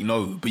control freak,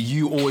 no. But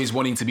you always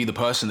wanting to be the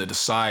person that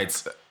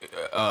decides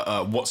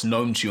what's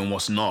known to you and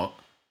what's not,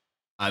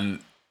 and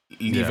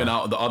leaving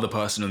out the other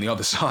person on the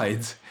other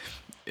side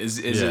is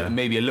it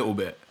maybe a little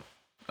bit.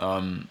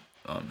 But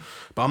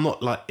I'm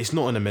not like, it's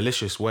not in a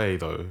malicious way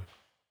though.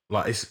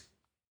 Like,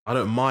 I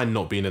don't mind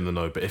not being in the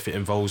know, but if it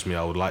involves me,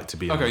 I would like to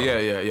be.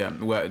 Okay, yeah.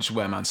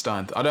 Where man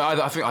stand.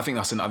 I think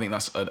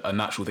that's a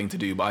natural thing to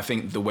do. But I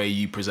think the way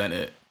you present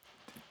it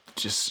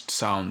just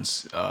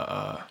sounds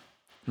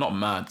not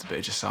mad, but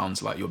it just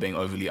sounds like you're being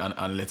overly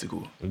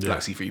analytical. Like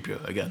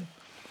C3PO again.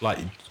 Like,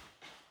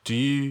 do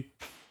you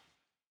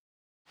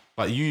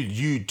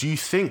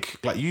think,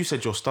 like, you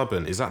said you're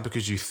stubborn? Is that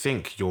because you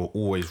think you're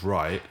always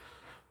right,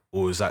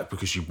 or is that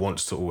because you want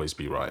to always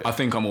be right? I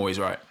think I'm always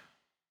right.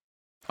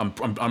 I'm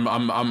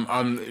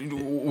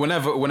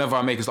whenever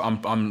I make it, I'm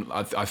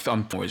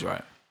always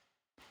right.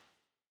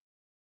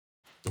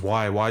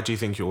 Why do you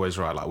think you're always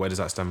right? Like, where does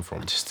that stem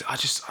from? I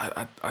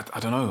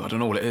don't know. I don't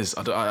know what it is.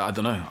 I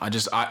don't know.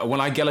 When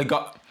I get a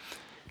gut.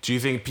 Do you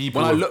think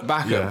people? When I look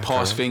back at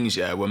past things,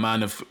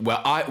 matter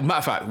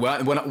of fact,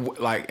 when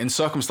like, in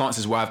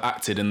circumstances where I've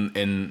acted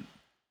in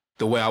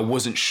the way I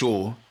wasn't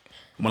sure,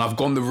 when I've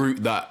gone the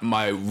route that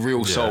my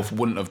real self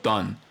wouldn't have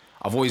done,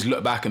 I've always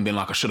looked back and been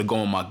like, I should have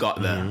gone with my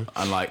gut there,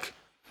 and like,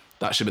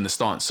 that should have been the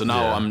stance. So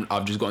now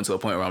I've just gotten to the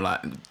point where I'm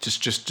like,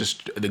 just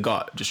the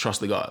gut, just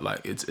trust the gut.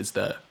 Like, it's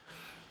there.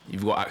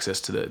 You've got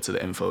access to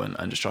the info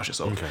and just trust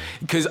yourself.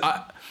 Because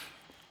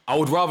I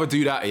would rather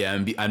do that,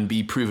 and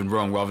be proven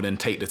wrong rather than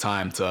take the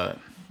time to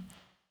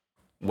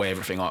weigh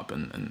everything up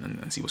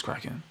and see what's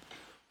cracking.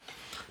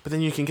 But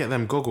then you can get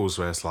them goggles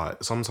where it's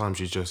like, sometimes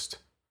you just,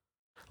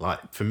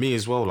 like, for me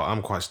as well, like,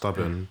 I'm quite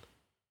stubborn,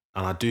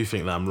 and I do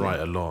think that I'm right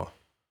a lot.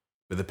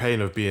 But the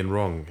pain of being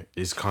wrong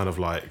is kind of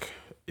like,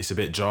 it's a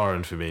bit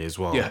jarring for me as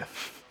well. Yeah.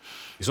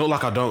 It's not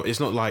like I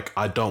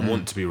don't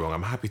want to be wrong.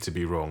 I'm happy to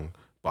be wrong.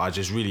 But I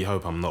just really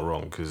hope I'm not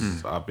wrong,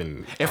 because I've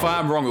been. If I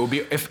am wrong, it will be.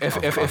 If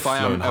I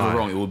am ever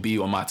wrong, it will be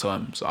on my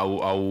terms.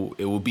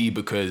 It will be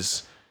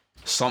because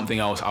something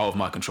else out of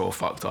my control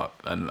fucked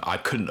up, and I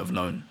couldn't have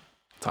known.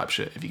 Type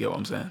shit. If you get what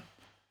I'm saying.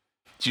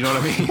 Do you know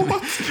what I mean?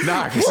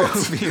 Nah, because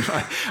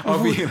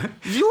I'll be.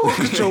 You're a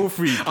control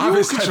freak. You're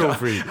a control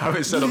freak. I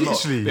haven't said I'm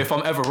not. If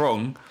I'm ever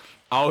wrong,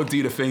 I'll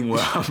do the thing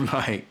where I'm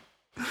like.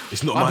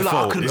 It's not my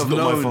fault. It's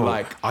not my fault.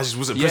 Like, I just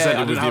wasn't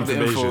presented with the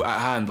information. The info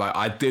at hand. Like,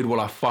 I did what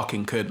I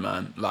fucking could,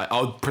 man. Like,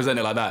 I'll present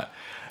it like that.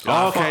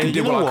 I fucking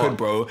did what I could,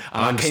 bro.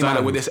 And I came at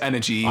it with this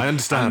energy. I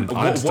understand.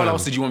 What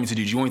else did you want me to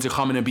do? Do you want me to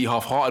come in and be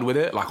half-hearted with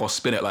it? Like, I'll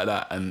spin it like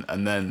that,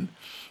 and then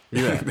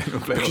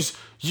because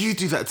you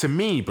do that to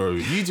me, bro.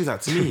 You do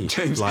that to me,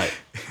 James. Like,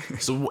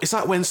 so it's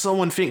like when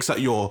someone thinks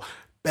that you're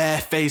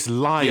bare-faced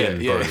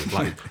lying, bro.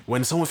 Like,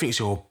 when someone thinks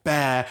you're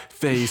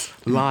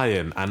bare-faced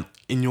lying, and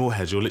in your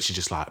head you're literally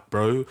just like,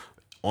 bro,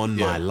 on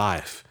my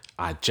life,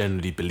 I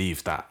genuinely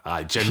believe that.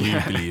 I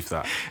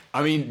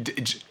mean,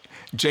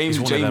 James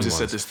has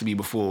said this to me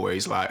before, where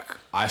he's like,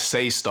 I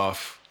say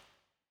stuff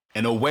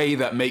in a way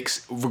that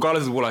makes,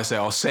 regardless of what I say,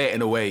 I'll say it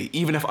in a way,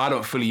 even if I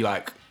don't fully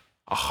like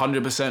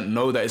 100%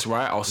 know that it's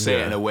right, I'll say it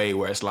Yeah. in a way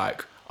where it's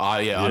like,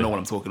 I know what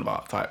I'm talking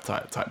about,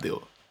 type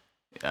deal.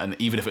 And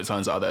even if it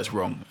turns out that it's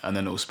wrong, and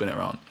then it'll spin it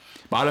around.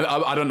 But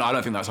I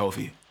don't think that's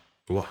healthy.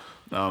 What?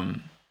 How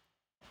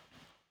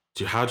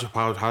do you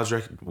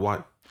reckon,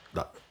 why,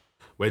 like,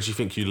 where do you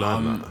think you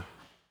learn that?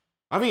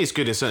 I think it's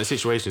good in certain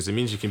situations. It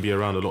means you can be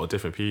around a lot of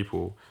different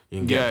people. You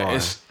can get by.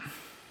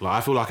 Like,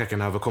 I feel like I can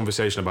have a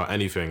conversation about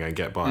anything and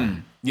get by.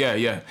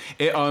 Yeah.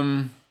 It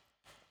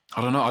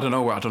I don't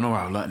know where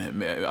I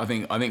learned it. I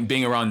think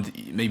being around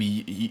maybe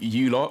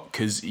you lot,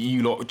 because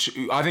you lot.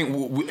 I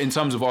think in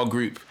terms of our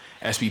group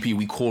SPP,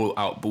 we call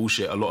out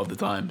bullshit a lot of the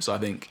time. So I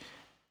think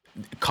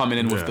coming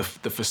in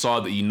with the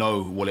facade that you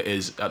know what it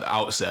is at the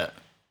outset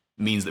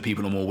means that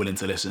people are more willing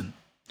to listen.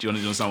 Do you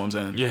understand what I'm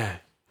saying? Yeah.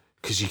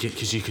 Because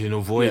you can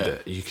avoid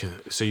it.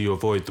 You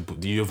avoid the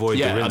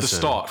rinsing. At the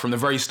start, from the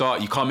very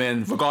start, you come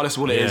in regardless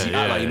of what it is. You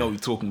act like you know what you're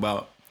talking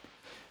about.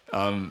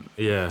 So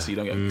you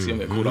don't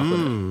get caught up in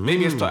it.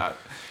 Maybe it's like a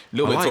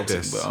little bit like toxic,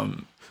 this. but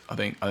I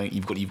think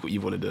you've got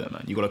to do it,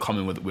 man. You got to come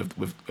in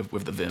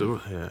with the vim.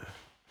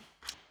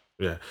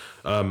 Yeah.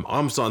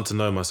 I'm starting to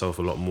know myself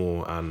a lot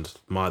more, and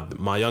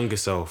my younger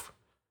self,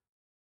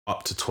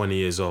 up to 20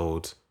 years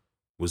old,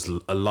 was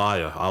a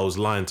liar. I was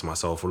lying to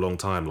myself for a long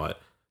time, like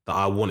that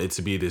I wanted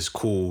to be this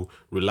cool,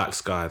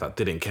 relaxed guy that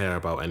didn't care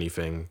about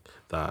anything,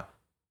 that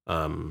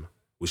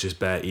was just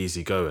bare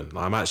easy going.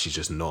 I'm actually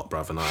just not,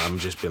 bruv. And I'm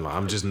just been like,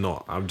 I'm just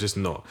not. Like,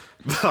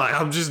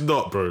 I'm just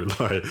not, bro.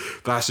 Like,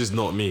 that's just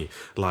not me.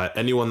 Like,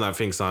 anyone that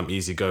thinks I'm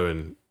easy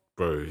going,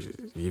 bro,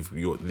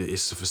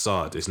 it's a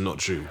facade. It's not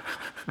true.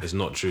 It's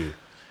not true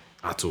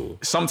at all.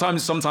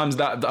 Sometimes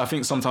that I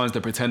think sometimes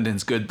the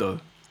pretending's good though.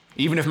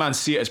 Even if man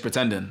see it as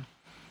pretending,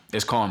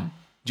 it's calm.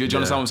 Do you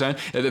understand what I'm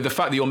saying? The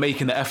fact that you're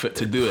making the effort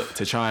to do it,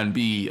 to try and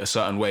be a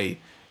certain way,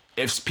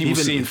 if people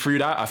seeing through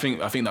that, I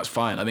think that's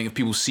fine. I think if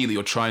people see that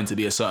you're trying to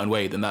be a certain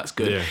way, then that's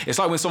good. Yeah. It's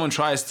like when someone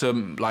tries to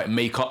like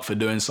make up for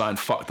doing something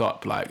fucked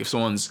up. Like if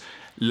someone's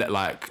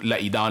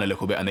let you down a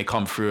little bit and they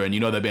come through and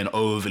you know they're being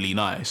overly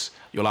nice,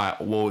 you're like,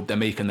 well, they're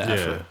making the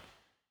effort.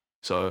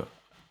 So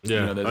I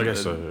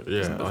guess so.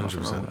 Yeah,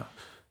 100%.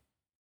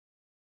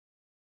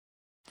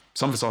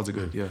 Some facades are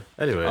good. Yeah.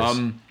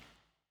 Anyways.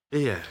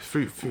 Yeah,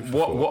 fruit for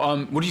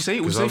thought. What do you say?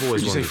 What do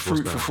you say?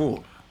 Fruit for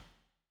thought.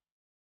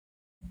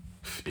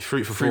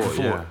 Fruit for thought.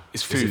 Yeah.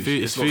 It's food.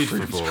 It's food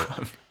for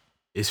thought.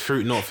 It's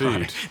fruit, not food.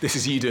 Right. This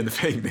is you doing the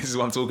thing. This is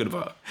what I'm talking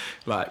about.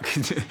 Like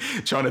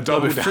trying to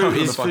double down fruit on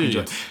is the fucking food.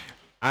 joke.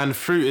 And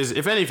fruit is,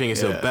 if anything,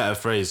 it's a better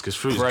phrase because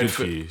fruit is good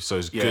for you. So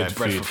it's good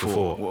food for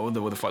thought. What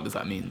the fuck does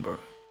that mean, bro?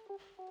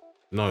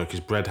 No,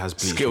 because bread has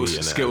bleach wheat in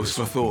it. Skills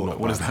for thought.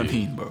 What does that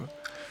mean, bro?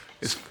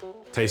 It's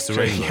taste the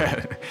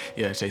rainbow.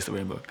 Yeah, taste the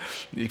rainbow.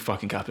 You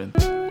fucking capping.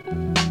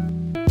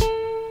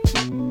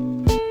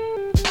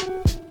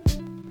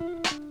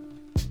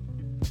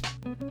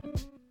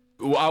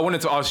 Well, I wanted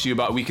to ask you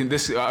about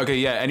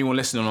anyone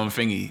listening on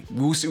thingy,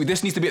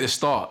 this needs to be at the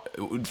start.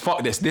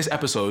 Fuck this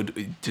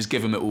episode, just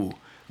give them it all.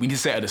 We need to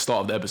say it at the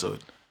start of the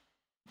episode.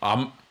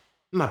 No,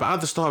 but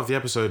at the start of the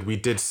episode, we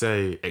did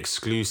say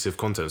exclusive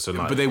content. So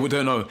like, but they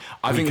don't know.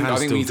 I think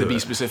we need to be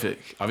it.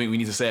 specific. I think we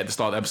need to say at the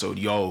start of the episode,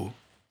 yo,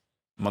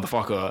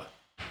 motherfucker,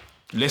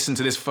 listen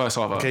to this first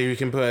half. Okay, we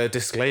can put a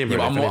disclaimer.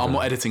 Yeah, but I'm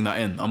not editing that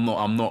in. I'm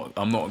not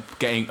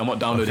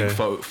downloading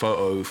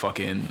photo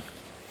fucking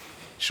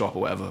shop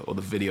or whatever, or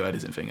the video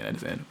editing thing and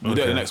editing. We'll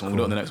do it in the next one. We'll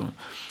do it in the next one.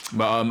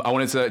 But I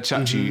wanted to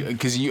chat to you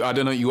because I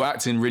don't know, you were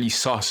acting really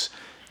sus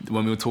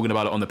when we were talking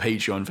about it on the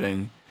Patreon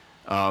thing.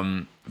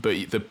 But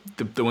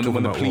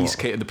when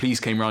the police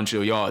came round to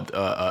your yard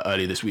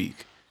earlier this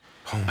week,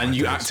 and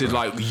you acted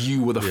like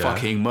you were the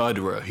fucking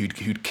murderer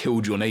who'd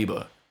killed your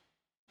neighbor.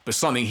 But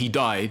something, he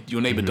died.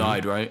 Your neighbor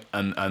died, right?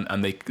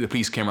 And the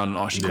police came around and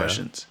asked you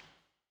questions.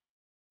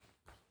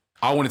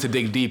 I wanted to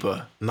dig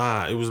deeper.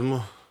 Nah, it was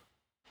more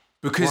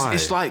because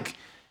it's like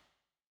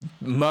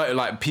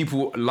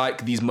people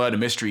like these murder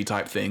mystery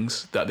type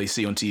things that they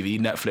see on TV.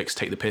 Netflix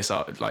take the piss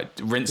out, like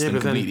rinse them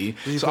completely.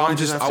 So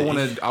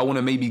I want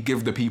to maybe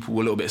give the people a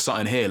little bit of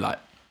something here, like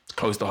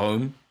close to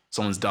home.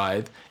 Someone's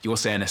died. You're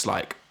saying it's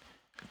like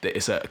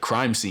it's a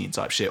crime scene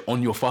type shit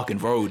on your fucking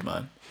road,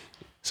 man.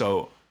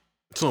 So.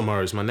 It's not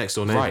Murray, it's my next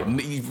door neighbour.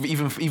 Right,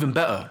 even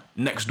better,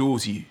 next door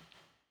to you.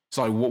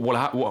 So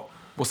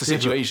what's the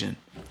situation?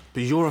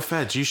 But you're a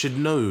fed. You should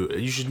know.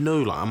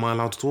 Like, am I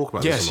allowed to talk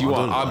about this? Yes, you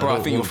are. I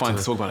think you're fine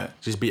to talk about it.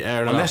 Just be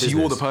airing out unless business.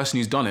 you're the person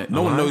who's done it.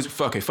 No one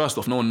knows. Okay, first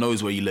off, no one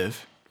knows where you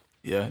live.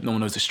 Yeah, no one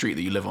knows the street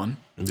that you live on.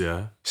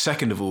 Yeah.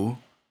 Second of all,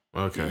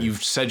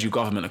 you've said your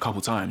government a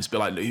couple times, but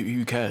like,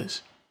 who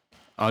cares?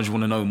 I just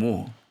want to know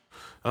more.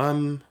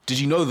 Did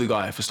you know the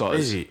guy for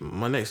starters? Is he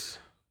my next?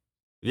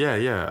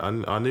 Yeah.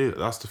 I knew.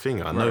 That's the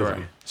thing. I know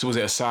him. So was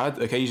it a sad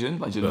occasion?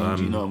 Like, do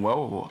you know him well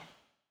or what?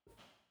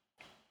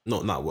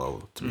 Not that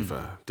well, to be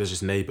fair. There's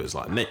just neighbours,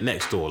 like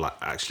next door, like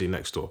actually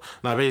next door.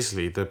 Now,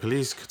 basically, the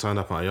police turned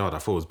up at my yard. I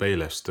thought it was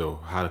bailiffs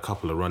still. I had a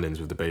couple of run-ins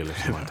with the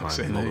bailiffs in my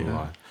time. Not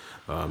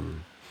gonna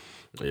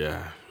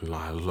lie.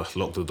 Like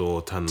lock the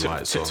door, turn the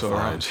lights off.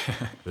 Around.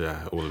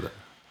 Yeah, all of that.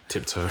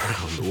 tiptoe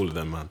around all of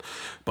them, man.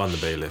 Bun the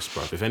bailiffs,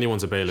 bruv. If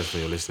anyone's a bailiff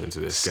and you're listening to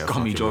this, get a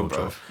Scummy fucking job,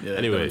 real bruv. Yeah,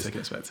 anyways, take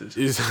inspectors.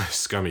 it's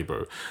scummy,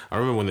 bro. I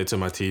remember when they took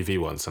my TV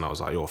once, and I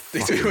was like, "You're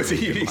fucking took your pagan,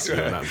 TV, like,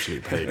 you're an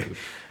absolute pagan."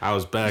 I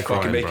was bare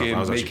Fucking crying, bruv. I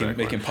was actually bare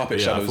making crying. puppet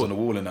But yeah, I shadows thought- on the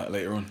wall and that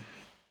later on.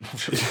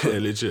 yeah,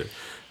 legit.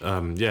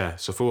 Yeah,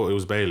 so I thought it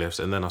was bailiffs,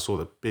 and then I saw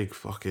the big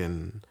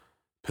fucking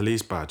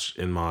police badge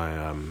in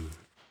my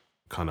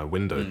kind of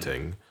window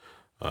thing.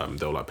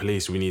 They were like,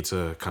 "Police, we need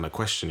to kind of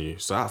question you."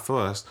 So at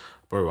first,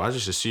 bro, I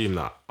just assumed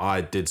that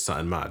I did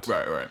something mad.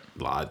 Right.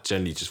 Like I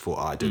generally just thought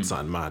I did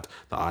something mad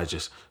that I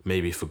just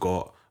maybe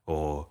forgot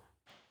or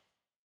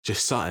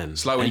just something.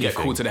 It's like when you get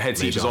anything. called to the head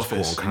Maybe teacher's I was caught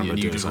office on and camera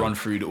you doing just something. run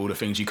through all the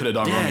things you could have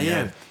done wrong.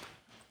 Yeah.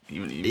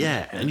 Even,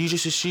 Yeah, and you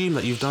just assume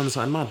that you've done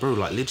something mad, bro.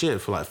 Like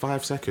legit for like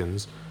 5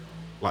 seconds,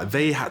 like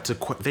they had to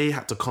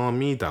calm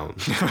me down.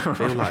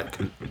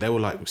 they were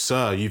like,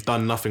 "Sir, you've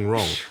done nothing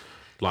wrong."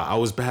 Like I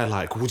was bare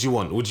like, "What do you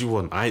want? What do you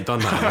want? I ain't done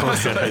that." I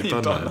said, "I ain't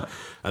done that."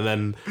 And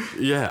then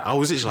yeah, I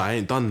was literally like, "I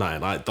ain't done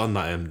that. I ain't done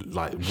that." And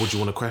like, "What do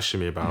you want to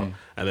question me about?"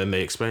 And then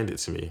they explained it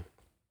to me,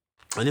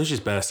 and it was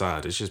just bare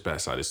sad. It's just bare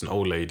sad. It's an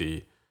old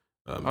lady.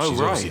 Oh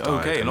she's obviously right, died,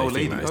 okay, and an they old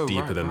think lady. that it's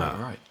deeper than that.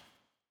 Right.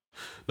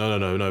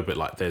 No. But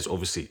like, there's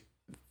obviously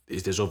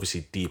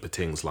deeper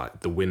things. Like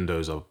the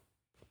windows are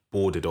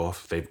boarded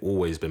off. They've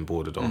always been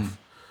boarded off.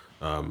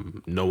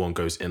 No one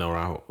goes in or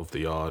out of the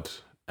yard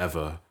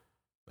ever.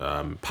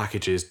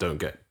 Packages don't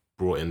get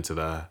brought into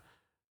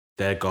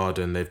their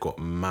garden. They've got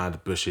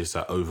mad bushes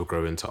that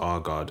overgrow into our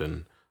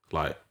garden.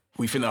 Like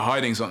We think they're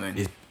hiding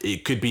something.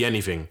 it could be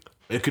anything.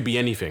 It could be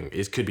anything.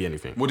 It could be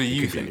anything. What do It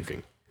you could be think?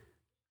 anything.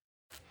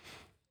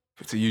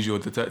 To use your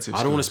detective.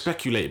 I don't want to skills.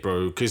 speculate,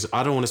 bro, because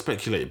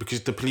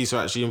the police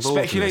are actually involved.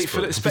 Speculate in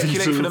for this, the, bro.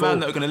 speculate Police for the are man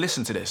involved. that are going to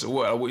listen to this.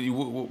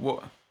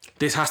 What?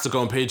 This has to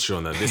go on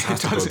Patreon then. This has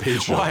to go on Does it?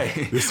 Patreon.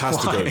 Why? This has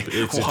to go.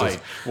 Why?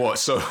 What?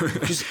 So,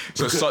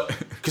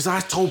 Because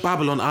I told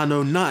Babylon I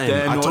know nothing.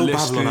 they're I not told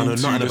listening Babylon I know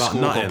to nothing the about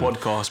Score nothing.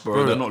 podcast,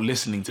 bro. They're not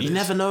listening to You this.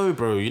 never know,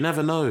 bro. You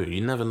never know.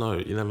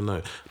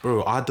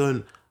 Bro,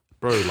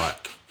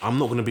 like, I'm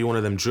not going to be one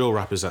of them drill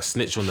rappers that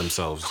snitch on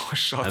themselves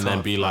shut and then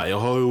up. be like,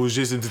 "Oh, it was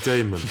just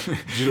entertainment." Do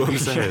you know what I'm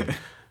saying?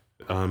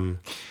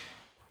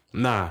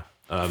 Nah.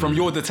 From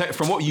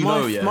what you my-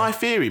 know, yeah. my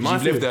theory, my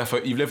You've theory. lived there for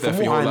From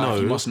your what I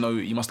life. know-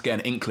 You must get an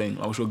inkling.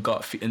 What's your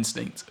gut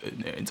instinct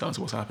in terms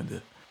of what's happened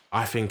there?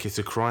 I think it's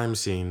a crime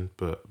scene,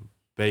 but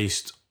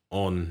based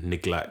on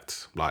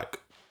neglect, like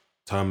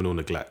terminal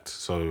neglect.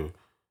 So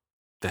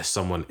there's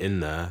someone in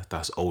there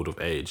that's old of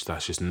age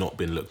that's just not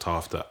been looked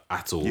after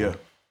at all.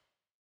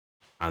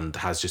 And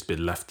has just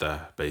been left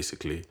there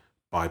basically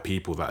by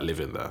people that live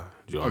in there.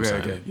 Do you know what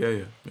I'm saying?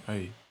 Yeah.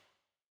 Hey.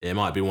 It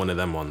might be one of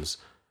them ones.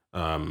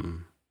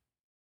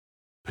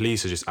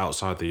 Police are just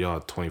outside the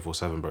yard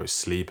 24/7, bro,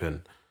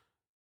 sleeping.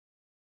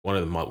 One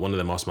of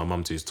them asked my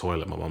mum to use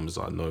toilet. My mum was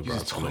like, "No, bro,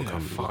 Use I'm not toilet?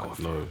 coming." Fuck Like, off.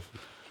 no.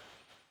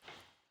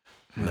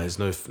 There's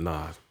no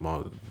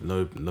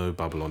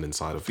Babylon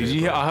inside of Did here,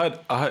 you hear? bro.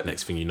 I heard.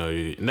 Next thing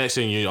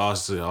you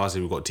ask if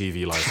we've got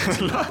TV license.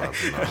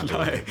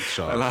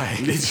 Shut up. Lie.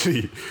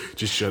 Literally,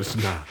 just shut.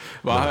 Nah.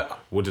 But Nah.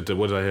 What did I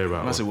hear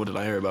about? I said, what did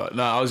I hear about?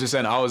 No, I was just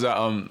saying, I was at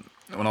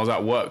when I was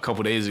at work a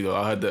couple of days ago,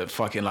 I heard that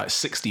fucking like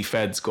 60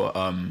 feds got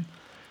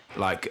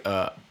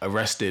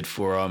arrested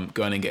for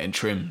going and getting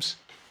trims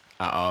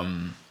at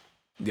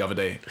the other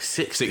day.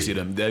 60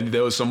 of them.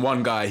 There was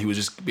one guy who was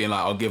just being like,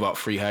 "I'll give up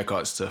free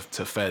haircuts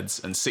to feds,"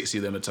 and 60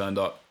 of them had turned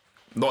up.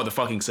 Not at the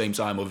fucking same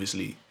time,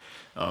 obviously.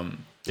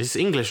 Is it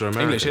English or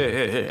American? English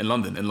here in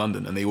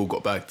London, and they all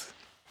got bagged.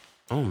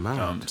 Oh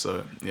man,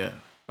 So yeah.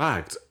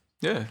 bagged.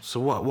 Yeah. So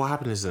what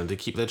happened is then they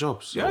keep their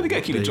jobs. Yeah, they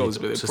get keep their jobs,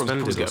 but they suspended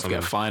probably or get a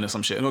something. fine or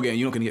some shit. You're not going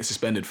to get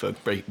suspended for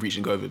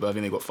breaching COVID, but I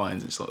think they got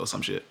fines and or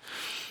some shit.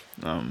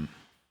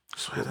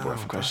 Swear Worth down,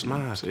 that's questioning.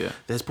 mad. So, yeah.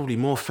 There's probably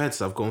more feds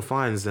that have gotten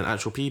fines than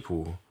actual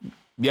people.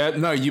 Yeah,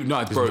 no,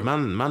 bro.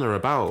 Man are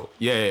about.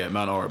 Yeah,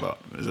 man, are about.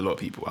 There's a lot of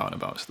people out and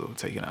about still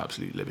taking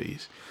absolute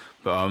liberties.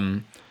 But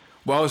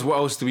what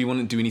else do we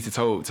need to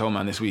tell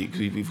man this week?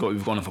 We've gone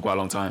on for quite a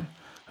long time.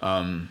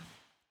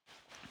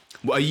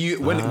 What are you?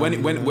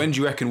 When do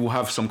you reckon we'll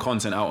have some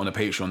content out on the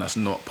Patreon that's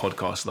not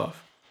podcast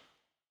stuff?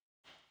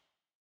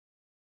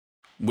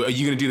 Are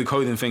you gonna do the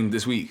coding thing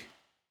this week?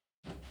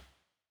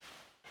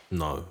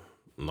 No.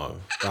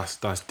 That's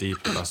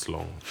deep. That's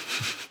long.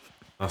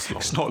 That's long.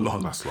 It's not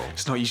long. That's long.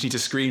 It's not. You just need to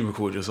screen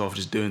record yourself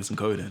just doing some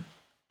coding.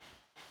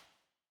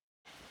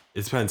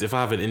 It depends. If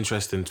I have an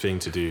interesting thing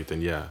to do,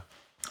 then yeah.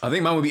 I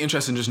think man would be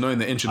interested in just knowing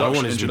the want it to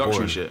be introductory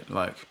boring. shit.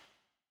 Like,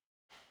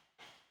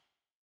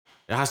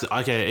 It has to.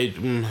 Okay.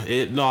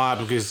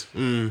 Because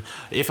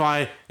if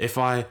I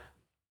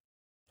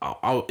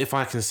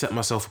can set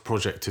myself a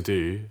project to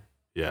do,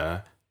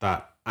 yeah,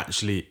 that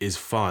actually is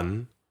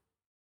fun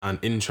and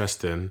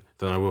interesting,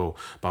 then I will.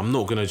 But I'm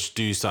not gonna just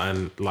do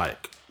something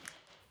like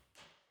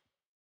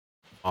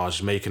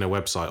just making a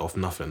website off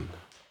nothing,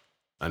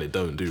 and it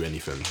don't do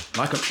anything.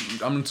 like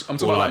I'm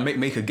talking Or about like-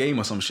 make a game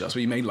or some shit. That's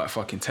what you made like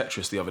fucking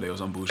Tetris the other day or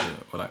some bullshit.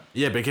 Or like,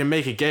 Yeah, but it can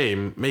make a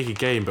game,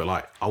 but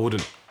like I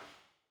wouldn't.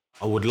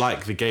 I would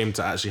like the game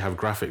to actually have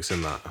graphics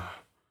in that.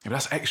 Yeah, but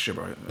that's extra,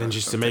 bro. Than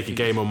just to make a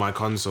game on my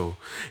console.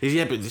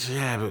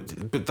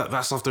 But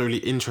that stuff don't really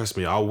interest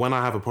me. When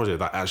I have a project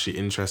that actually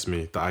interests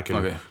me, that I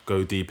can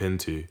go deep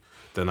into,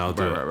 then I'll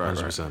do it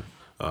 100%.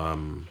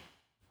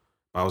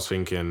 I was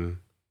thinking,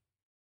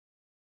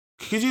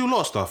 could you do a lot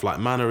of stuff like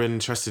man are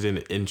interested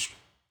in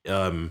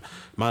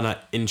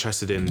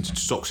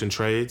stocks and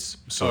trades.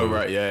 So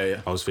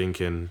I was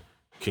thinking,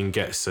 can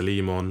get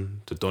Salim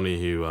on, the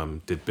Donny who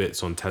did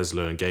bits on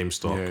Tesla and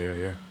GameStop.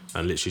 Yeah.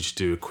 And literally just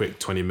do a quick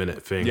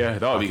 20-minute thing. Yeah,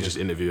 that would be good. Just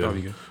interview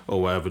him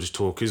or whatever, just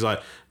talk. Because like,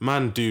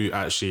 man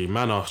are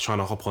trying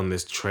to hop on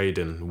this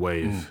trading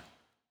wave.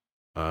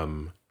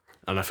 And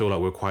I feel like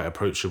we're quite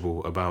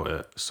approachable about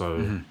it.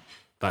 So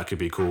that could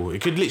be cool.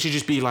 It could literally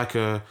just be like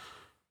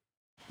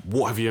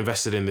what have you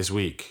invested in this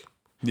week?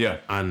 Yeah.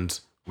 And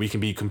we can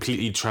be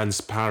completely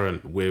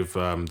transparent with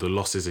the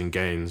losses and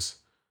gains.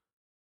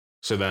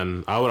 So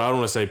then I don't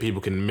want to say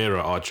people can mirror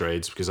our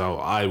trades, because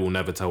I will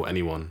never tell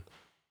anyone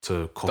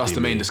to copy. That's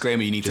the main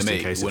disclaimer you need to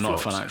make. We're not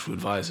flops. financial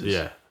advisors.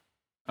 Yeah.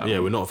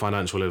 We're not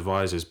financial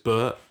advisors,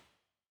 but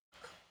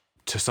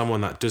to someone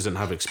that doesn't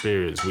have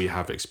experience, we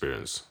have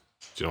experience.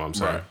 Do you know what I'm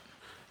saying? Right.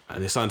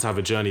 And it's starting to have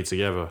a journey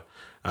together.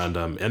 And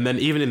then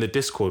even in the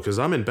Discord, because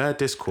I'm in bare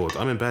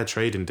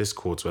trading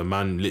Discords where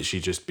man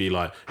literally just be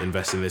like,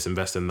 invest in this,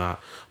 invest in that,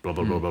 blah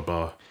blah blah blah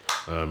blah.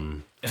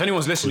 If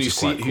anyone's listening,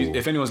 cool.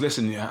 if anyone's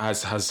listening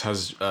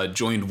has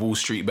joined Wall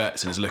Street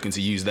Bets and is looking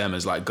to use them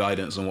as like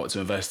guidance on what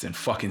to invest in,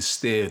 fucking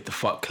steer the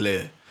fuck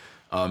clear.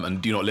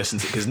 And do not listen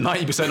to, because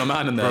 90% of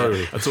man in there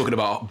are talking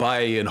about buy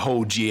and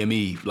hold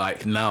GME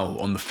like now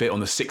on the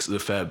 6th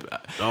of Feb.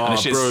 And the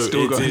shit's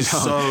still going down.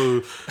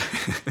 So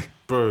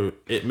bro,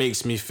 it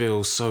makes me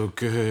feel so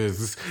good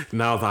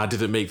now that I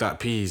didn't make that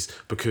piece,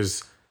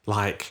 because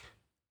like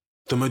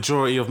the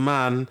majority of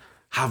man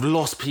have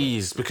lost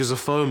peas because of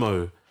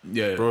FOMO.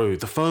 Yeah, bro,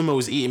 the FOMO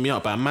is eating me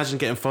up. But imagine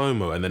getting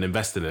FOMO and then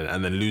investing in it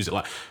and then lose it.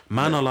 Like,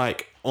 man are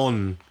like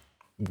on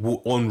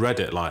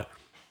Reddit, like,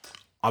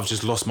 I've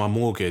just lost my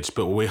mortgage,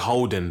 but we're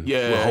holding.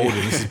 We're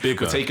holding. This is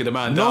bigger. We're taking the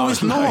man down. No,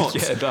 it's not.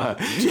 You're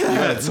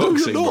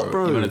toxic, you're not,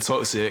 bro. You're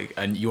toxic,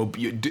 and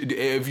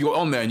if you're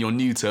on there and you're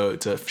new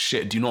to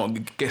shit, do not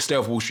stay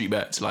off Wall Street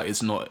Bets. Like,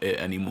 it's not it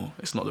anymore.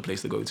 It's not the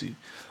place to go to.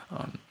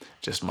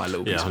 Just my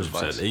little piece of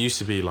advice. It used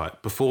to be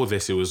like, before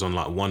this, it was on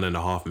like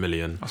 1.5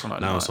 million.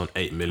 Now it's on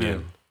 8 million.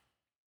 Yeah.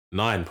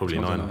 9, probably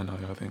 9. I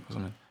think or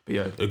something. But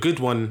yeah, a good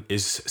one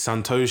is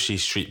Satoshi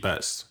Street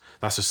Bets.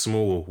 That's a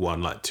small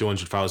one, like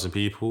 200,000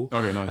 people.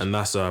 Okay, nice. And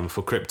that's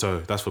for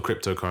crypto. That's for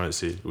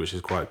cryptocurrency, which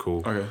is quite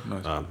cool. Okay,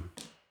 nice.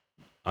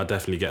 I'd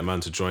definitely get a man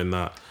to join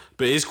that.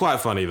 But it's quite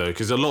funny though,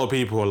 because a lot of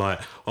people are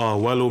like, oh,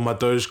 well, all my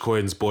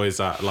Dogecoins boys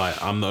that,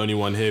 like, I'm the only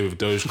one here with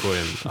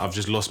Dogecoin. I've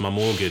just lost my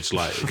mortgage.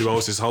 Like, who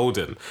else is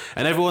holding?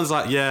 And everyone's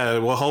like, yeah,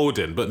 we're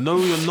holding. But no,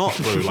 you're not,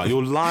 bro. Like,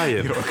 you're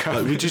lying. Like,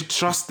 we're just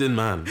trusting,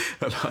 man.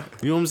 You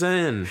know what I'm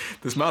saying?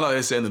 This man out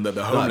there saying that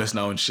they're homeless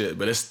now and shit,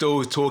 but they're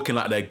still talking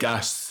like they're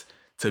gassed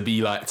to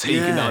be like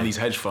taking down these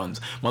hedge funds.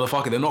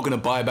 Motherfucker, they're not gonna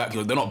buy back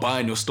they're not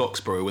buying your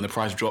stocks, bro, when the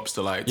price drops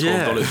to like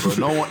 $12,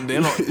 bro.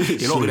 You're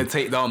not gonna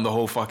take down the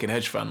whole fucking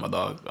hedge fund, my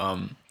dog.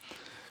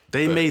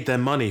 They made their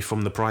money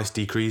from the price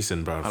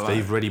decreasing, bro.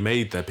 They've already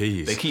made their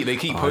peas. They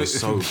keep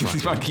posting.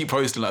 These man keep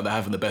posting like they're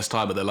having the best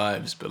time of their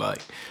lives, but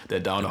like they're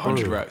down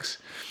 100 racks.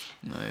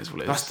 No, it's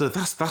what it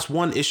is. That's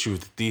one issue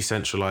with the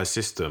decentralized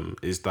system,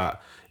 is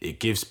that it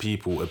gives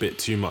people a bit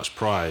too much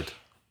pride.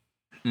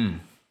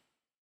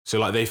 So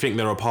like they think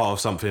they're a part of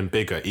something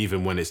bigger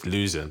even when it's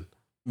losing.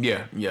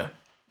 Yeah.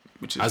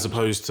 Which is, as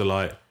opposed to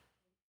like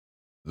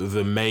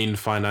the main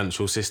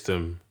financial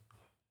system,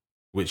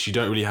 which you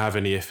don't really have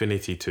any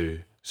affinity to.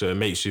 So it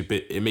makes you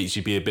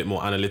be a bit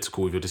more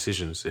analytical with your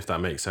decisions, if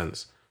that makes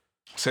sense.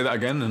 Say that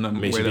again,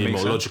 and makes you be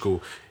more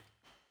logical.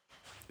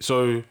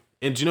 So,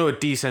 do you know a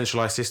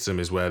decentralized system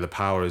is where the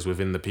power is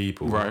within the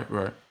people?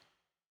 Right.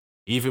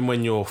 Even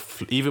when your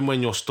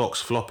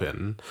stock's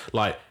flopping,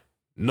 like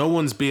no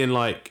one's being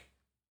like.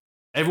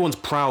 Everyone's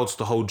proud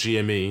to hold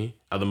GME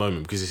at the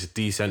moment because it's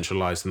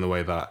decentralized in the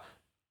way that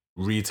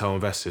retail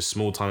investors,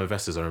 small-time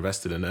investors are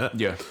invested in it.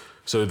 Yeah.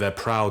 So they're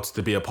proud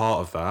to be a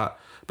part of that,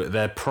 but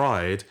their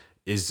pride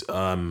is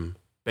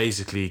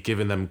basically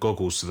giving them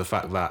goggles to the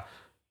fact that,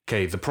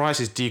 okay, the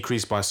price is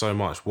decreased by so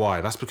much.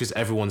 Why? That's because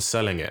everyone's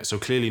selling it. So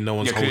clearly no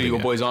one's holding it. Clearly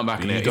your boys aren't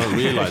backing it. You don't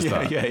realise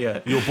that.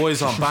 Yeah. Your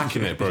boys aren't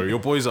backing it, bro. Your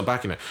boys aren't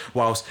backing it.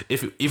 Whilst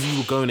if you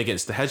were going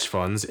against the hedge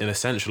funds in a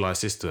centralised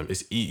system,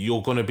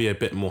 you're going to be a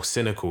bit more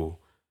cynical.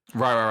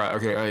 Right.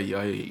 Okay.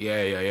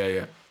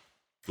 Yeah.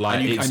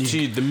 Like,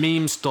 the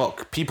meme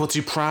stock, people are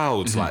too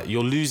proud. Mm-hmm. Like,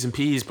 you're losing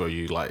peas, bro.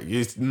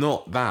 It's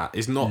not that.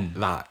 It's not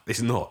that.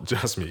 It's not,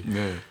 trust me.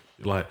 Yeah.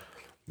 Like,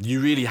 you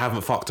really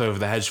haven't fucked over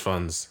the hedge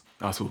funds.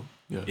 At all.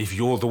 Yeah. If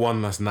you're the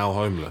one that's now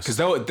homeless. Because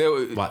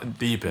they'll like,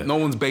 deep it. No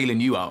one's bailing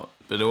you out,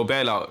 but they'll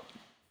bail out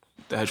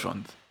the hedge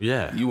fund.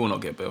 Yeah. You will not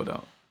get bailed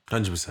out.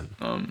 100%.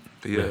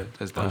 But yeah,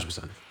 there's that.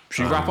 100%.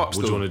 Should we wrap up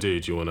still? What do you want to do?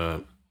 Do you want to...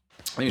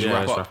 I think we should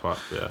wrap up.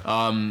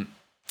 Yeah.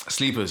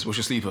 Sleepers. What's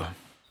your sleeper?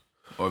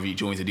 Or do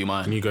you want me to do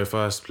mine? Can you go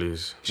first,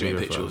 please? Show me You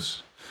go pictures.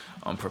 first.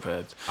 I'm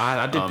prepared.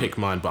 I did pick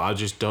mine, but I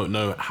just don't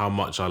know how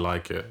much I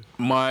like it.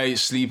 My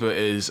sleeper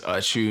is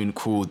a tune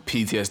called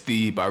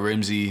PTSD by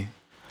Rimsey.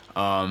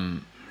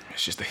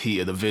 It's just the heat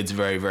of the vid's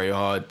very, very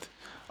hard.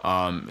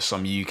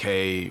 Some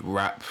UK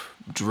rap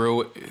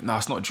drill. No,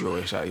 it's not drill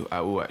at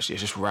all. Actually,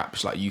 it's just rap.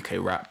 It's like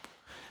UK rap.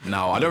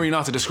 Now I don't really know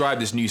how to describe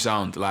this new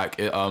sound. Like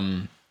it.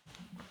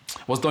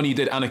 What's Donny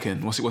did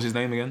Anakin? What's his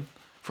name again?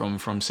 From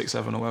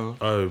 6'7" or whatever.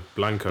 Oh,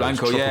 Blanco.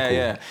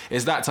 Yeah.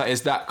 It's that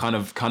kind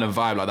of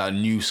vibe, like that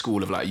new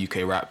school of like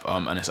UK rap.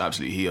 And it's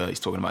absolutely here. He's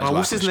talking about his life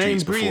what's his on the name?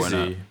 streets before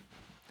and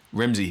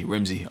Breezy.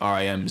 Rimsey,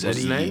 RIMZE. What's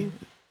his name?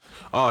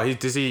 Oh,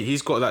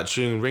 he's got that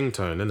tune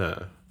ringtone, isn't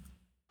it?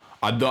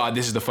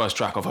 This is the first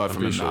track I've heard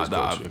from him sure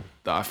that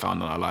I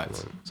found and I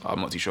liked. So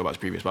I'm not too sure about his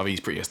previous, but I think he's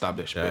pretty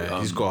established. Yeah,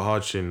 but, he's got a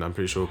hard tune, I'm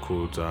pretty sure,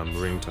 called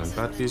Ringtone.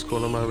 Bad Bees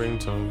calling my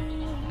ringtone.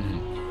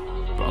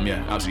 But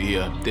yeah, absolutely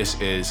here. This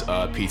is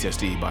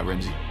PTSD by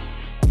Rimsey.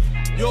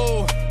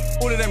 Yo,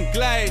 all of them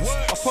glides,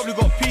 I probably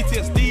got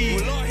PTSD.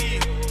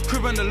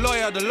 Crib and the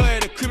lawyer, the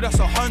crib that's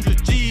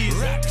 100 G's.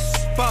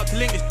 About to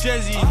link this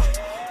Jezzy,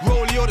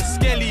 Rollie or the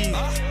Skelly.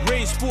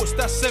 Rain Sports,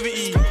 that's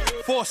 70.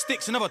 4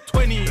 sticks, another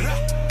 20.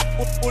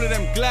 All of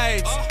them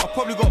glides, I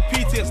probably got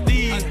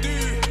PTSD.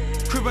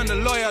 Crib and the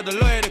lawyer,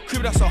 the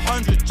crib that's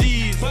 100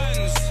 G's.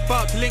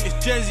 About to link this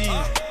Jezzy,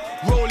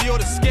 Rollie or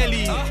the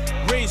Skelly.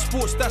 Rain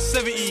Sports, that's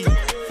 70.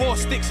 4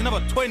 sticks,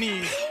 another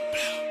 20.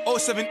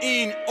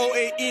 017,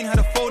 018, had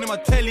a phone in my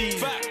telly.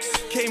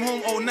 Came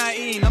home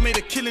 019, I made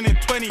a killing in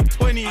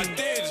 2020.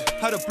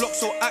 Had a block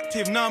so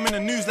active, now I'm in the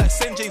news like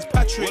St. James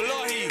Patrick.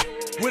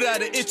 Without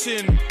the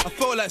itching, I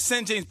felt like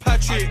St. James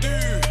Patrick.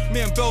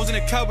 Me and Bells in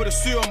the cab with a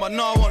suit on, but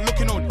now I wasn't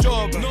looking no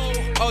job.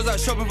 I was out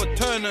shopping for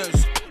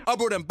Turners, I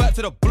brought them back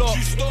to the block.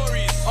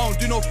 I don't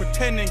do no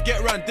pretending,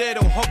 get round there,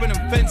 they'll hop in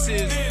them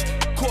fences.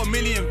 Caught a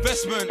million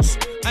investments,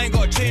 I ain't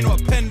got a chain or a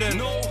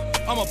pendant.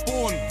 I'm a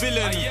born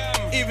villain,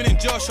 even in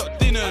jar shot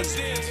dinners.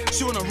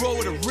 She wanna roll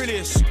with the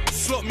realest,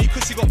 slot me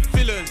cause she got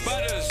fillers.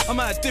 I'm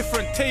at a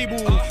different table,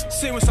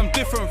 sitting with some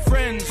different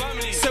friends.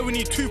 Said we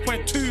need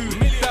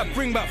 2.2, that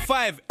bring back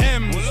 5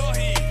 M's.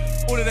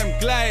 All of them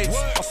glides,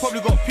 I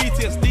probably got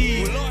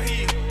PTSD.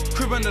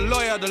 Crib and the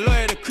lawyer,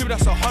 the crib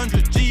that's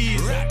 100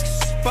 G's.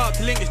 About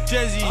to link this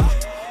Jezzy,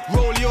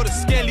 Rollie or the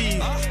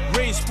Skelly.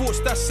 Rain Sports,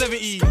 that's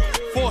 70.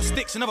 4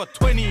 sticks, another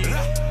 20.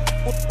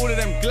 All of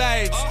them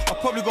glides, I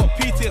probably got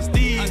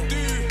PTSD.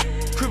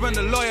 Crib and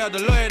the lawyer, the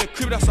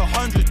crib that's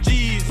 100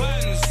 G's.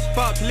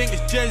 About to link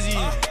this Jezzy,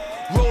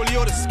 Rollie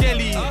or the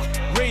Skelly.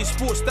 Rain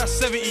Sports, that's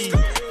 70.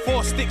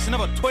 4 sticks,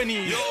 another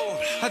 20.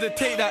 Had to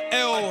take that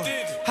L,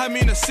 had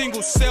me in a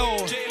single cell.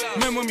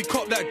 Remember when we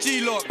copped that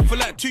G-Lock? For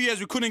like 2 years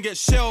we couldn't get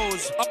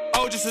shells. I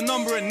was just a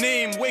number and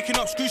name, waking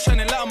up screw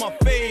shining light on my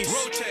face.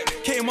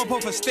 Came up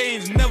off of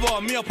stains, never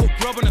me I put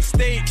grub on the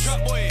stage.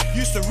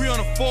 Used to re on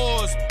the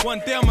 4s, one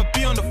day I'ma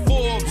be on the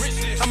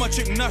 4s. I'm a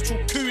chick natural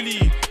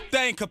coolie,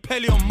 that ain't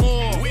Capelli or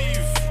more.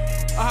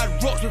 I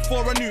had rocks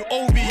before I knew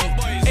Obi,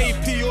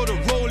 AP or the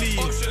Rollie.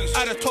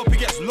 At the top it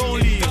gets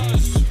lonely.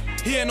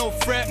 He ain't no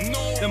threat,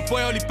 them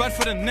boy only bad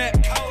for the neck.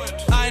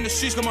 I in the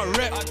streets got my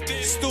rep,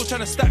 still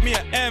tryna stack me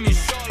at M. He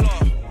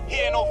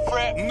ain't no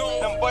threat,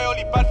 them boy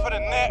only bad for the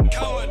neck.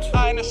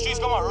 I in the streets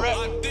got my rep,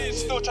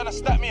 still tryna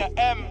stack me at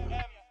M.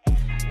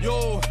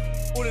 Yo,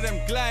 all of them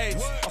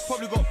glides, I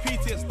probably got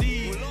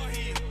PTSD.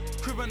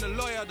 Crib and the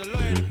lawyer,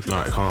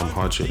 Alright, calm,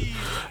 hard tune.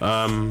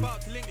 I'm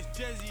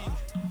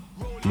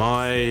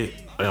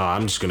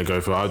just gonna go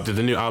for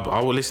the new album.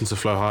 I will listen to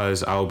Flo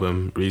High's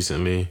album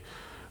recently.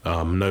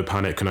 No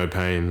Panic, No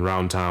Pain,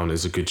 Round Town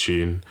is a good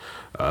tune.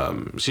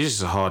 She's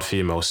just a hard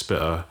female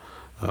spitter.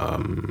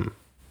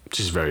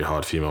 She's a very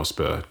hard female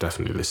spitter.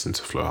 Definitely listen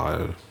to Flo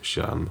High.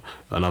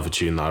 Another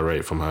tune that I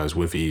rate from her is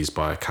With Ease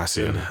by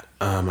Cassian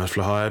and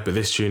Flo High. But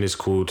this tune is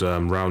called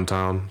Round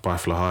Town by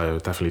Flo High.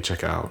 Definitely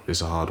check it out.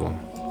 It's a hard one.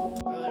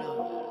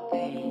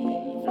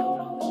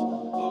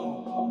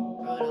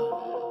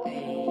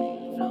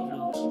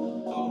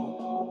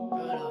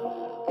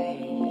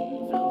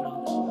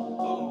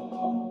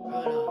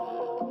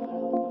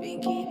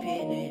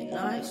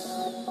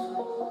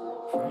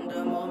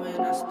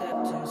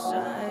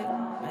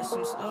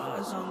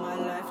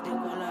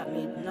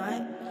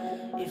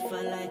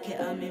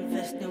 I'm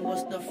investing,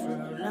 what's the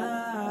through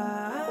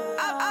line?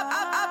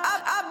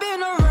 I've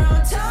been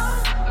around town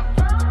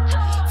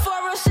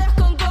for a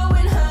second,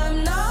 going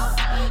home now.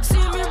 See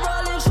me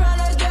rolling,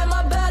 trying to get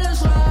my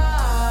balance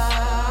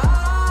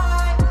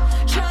right,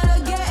 trying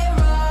to get it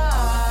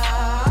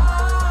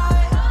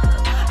right.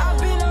 I've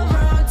been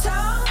around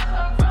town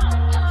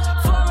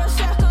for a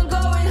second,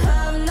 going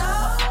home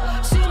now.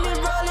 See me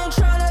rolling,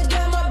 trying to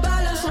get my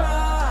balance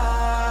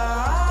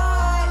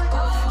right,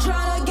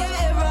 trying to get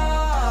it right.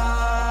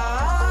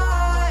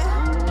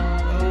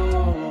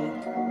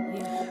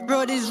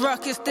 These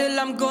rockets, still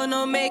I'm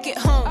gonna make it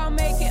home. I'll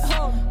make it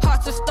home.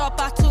 Hard to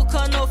stop, I took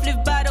an oath,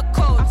 live by the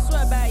code. I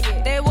swear by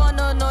it. They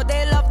wanna know,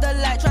 they love the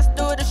light, trust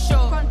do the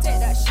show. Can't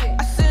take that shit.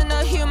 I seen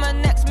a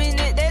human, next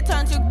minute they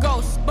turn to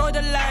ghosts.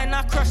 Borderline,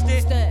 I crushed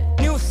it.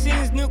 New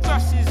blessings, new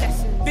crosses.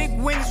 Big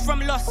wins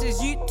from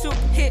losses. You took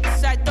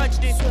hits, I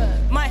dodged it.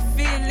 My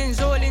feelings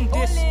all in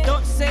this.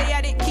 Don't say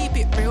I didn't keep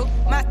it real.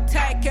 My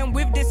tie came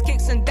with this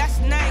kicks and that's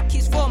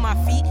Nikes for my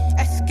feet.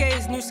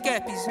 SK's new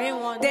Skerpies.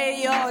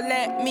 They all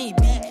let me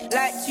be.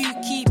 Like to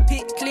keep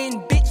it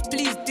clean, bitch.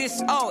 Please,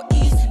 this all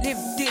ease. Live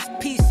this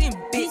piece in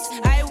bits.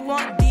 I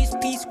want these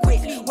peace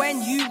quick.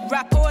 When you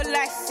rap, all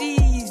I see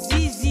is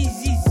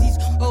zzzzzz.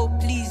 Oh,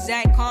 please,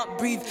 I can't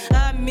breathe.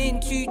 I'm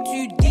in too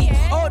deep.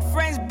 Old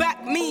friends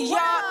back me,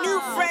 y'all. New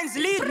friends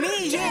lead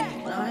me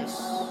in. Nice.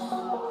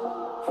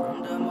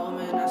 From the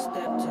moment I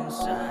stepped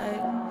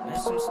inside,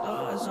 met some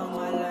stars on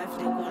my life,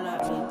 they go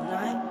like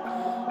midnight.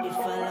 If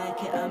I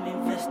like it, I'm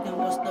investing.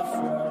 What's the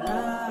through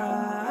line?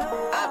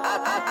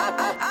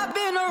 I've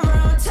been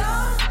around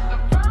town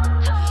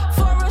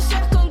for a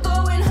second,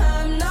 going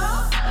ham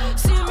now.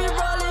 See me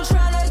rolling,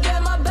 trying to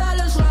get my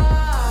balance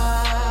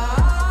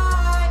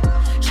right,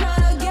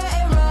 trying to get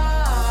it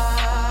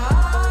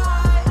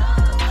right.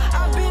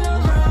 I've been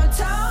around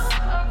town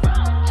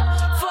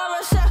for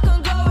a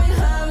second, going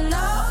ham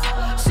now.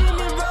 See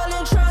me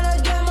rolling, trying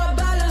to get my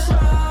balance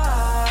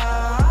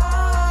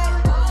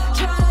right,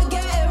 trying to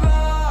get it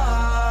right.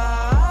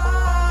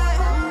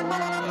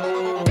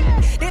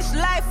 This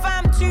life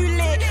I'm too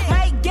lit,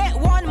 might get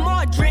one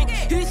more drink.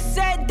 Who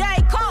said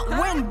I can't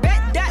win?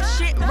 Bet that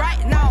shit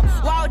right now.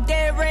 While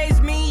they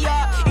raise me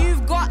up,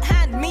 you've got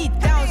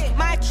hand-me-downs.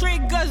 My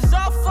triggers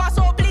are fast,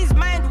 so please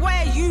mind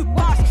where you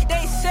pass.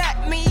 They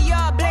set me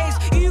ablaze,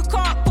 you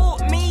can't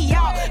put me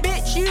out.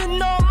 Bitch, you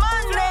know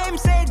my name,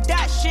 say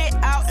that shit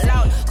out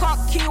loud.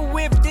 Cocky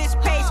with this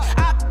pace,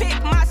 I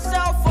pick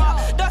myself up,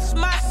 dust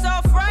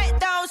myself right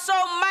down, so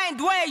mind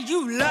where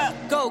you lurk.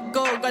 Go,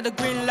 got the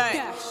green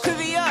light.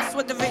 Curious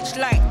what the rich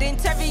like. The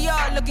interior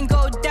looking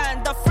go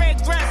down. The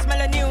fragrance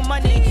smell of new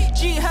money.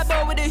 G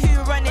Herbo with the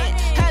who running.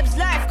 Herb's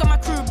life got my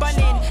crew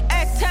running.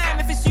 Airtime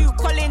if it's you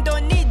calling.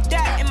 Don't need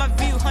that in my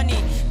view,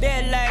 honey.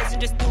 Bare lies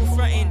and just do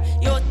fronting.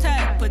 Your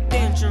type of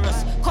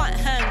dangerous. Can't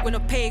hang with no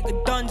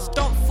pagan dons.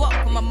 Don't fuck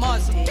with my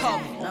Mars on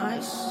top.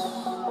 Nice.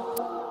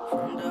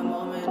 From the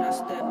moment I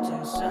stepped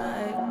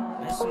inside,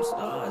 met some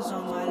stars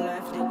on my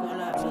life, they go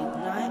like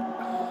midnight.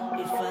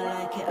 If I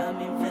like it,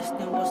 I'm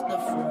investing. What's the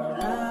through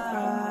line?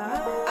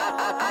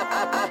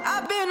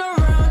 I've been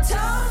around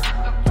town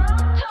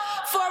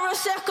for a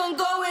second,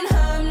 going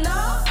ham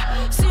now.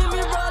 See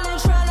me rolling,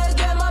 trying to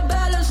get my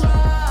balance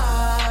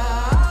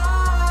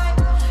right,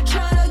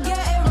 trying to get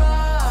it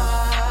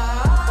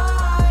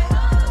right.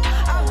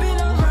 I've been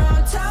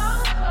around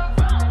town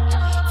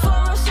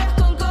for a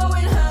second,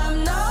 going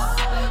ham now.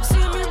 See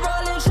me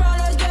rolling,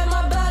 trying to get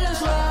my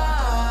balance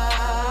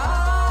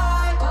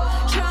right,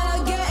 trying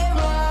to get it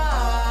right.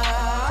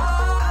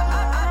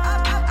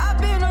 I've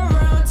been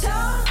around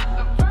town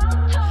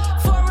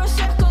for a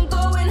second,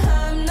 going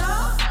ham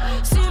now.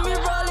 See me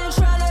rolling,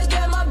 trying to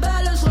get my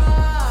balance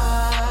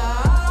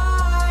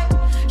right,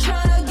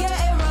 trying to get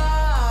it right.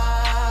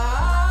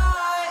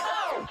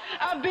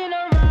 I've been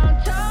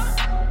around town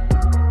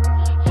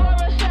for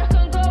a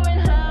second, going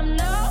ham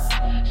now.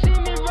 See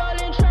me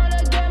rolling, trying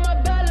to get my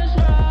balance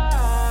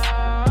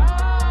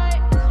right,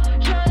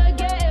 trying to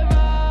get it right.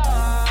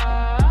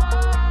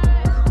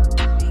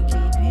 Been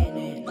keeping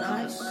it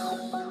nice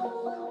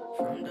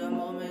from the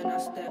moment I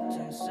stepped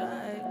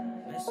inside.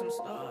 Met some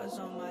stars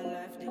on my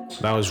life.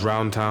 That was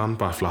Round Town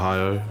by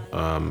Flahio,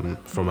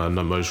 from her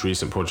most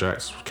recent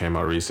project. Came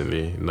out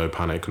recently. No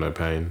Panic, No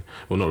Pain.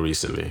 Well, not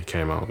recently.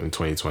 Came out in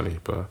 2020,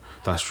 but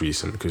that's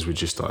recent because we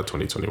just started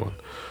 2021.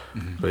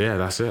 But yeah,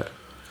 that's it.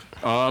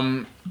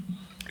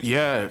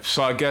 Yeah,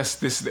 so I guess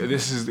this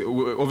is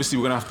obviously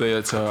we're gonna have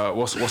to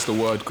what's the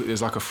word?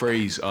 There's like a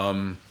phrase,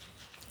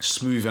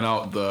 smoothing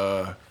out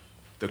the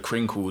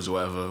crinkles or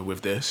whatever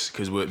with this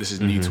because this is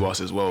new to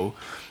us as well.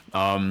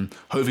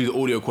 Hopefully the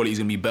audio quality is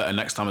gonna be better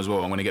next time as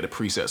well. I'm gonna get the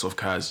presets off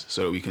Kaz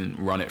so that we can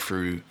run it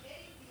through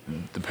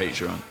the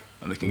Patreon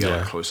and they can get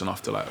like, close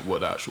enough to like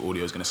what the actual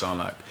audio is gonna sound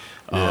like.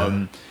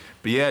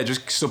 But yeah,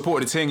 just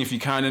support the thing if you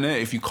can in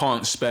it. If you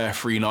can't spare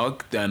free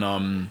nug,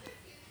 then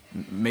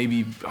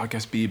maybe I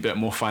guess be a bit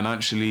more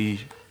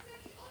financially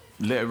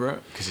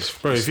literate.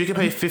 Bro, if you can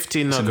pay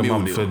 15 nug a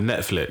month deal for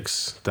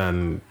Netflix,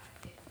 then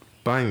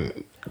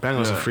bang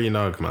us a free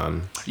nug,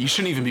 man. You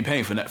shouldn't even be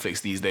paying for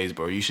Netflix these days,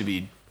 bro. You should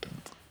be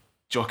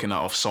jocking that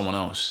off someone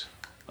else.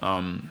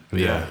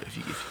 Yeah.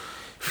 If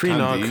free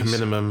nug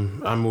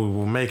minimum, and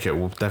we'll make it.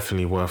 Will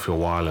definitely worth your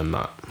while in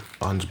that.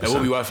 100%. It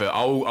will be worth it.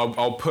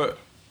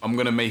 I'm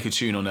gonna make a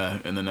tune on there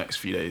in the next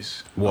few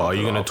days. What are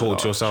you gonna talk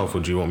to yourself,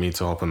 or do you want me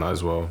to hop on that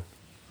as well?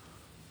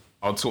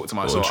 I'll talk to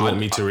myself. Or do you want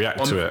me to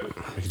react to it?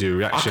 We can do a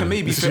reaction. I can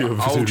maybe.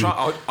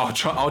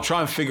 I'll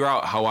try and figure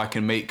out how I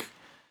can make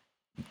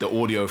the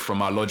audio from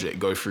my Logic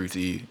go through to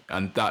you,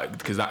 and that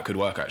because that could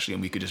work actually,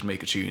 and we could just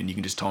make a tune, and you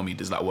can just tell me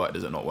does that work,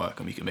 does it not work,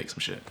 and we can make some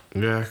shit.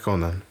 Yeah, go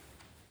on then.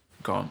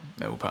 Go on,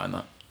 yeah, we'll pattern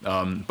that.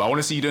 But I want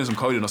to see you doing some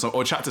coding or something,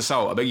 or chat to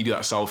Sal. I beg you do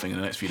that Sal thing in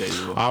the next few days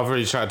as well. I've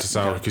already chatted to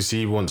Sal because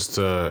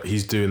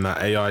he's doing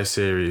that AI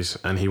series,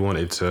 and he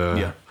wanted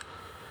to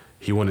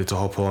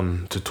hop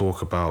on to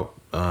talk about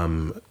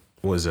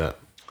what is it?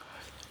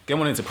 Get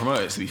one in to promote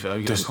it, to be fair.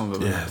 You Just,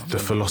 the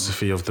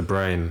philosophy of the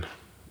brain,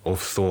 of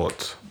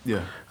thought,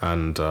 Yeah.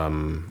 and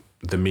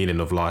the meaning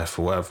of life,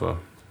 or whatever.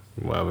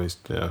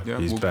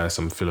 He's bare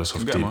some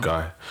philosophy get him deep on.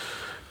 guy.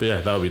 But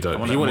yeah, that would be dope.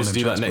 I'm on He it, wanted I'm to on do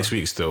them that chats, next bro.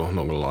 week still, I'm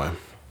not gonna lie.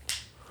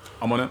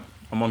 I'm on it.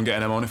 I'm on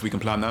getting him on if we can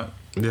plan that.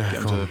 Yeah, Get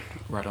him come to on.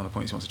 write down the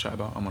points he wants to chat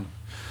about. I'm on.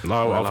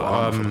 No, Well,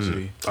 I've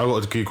philosophy. got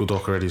the Google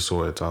Doc already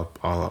sorted.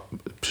 I'll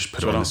just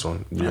put it on this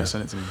one. Yeah,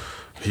 Send it to me.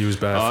 he was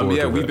bare forward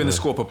Yeah, with we've it, been the yeah.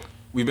 Scorper.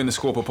 We've been the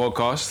Scorper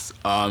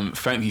podcast.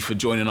 Thank you for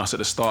joining us at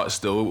the start.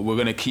 Still, we're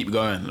gonna keep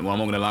going. Well, I'm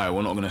not gonna lie,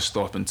 we're not gonna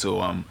stop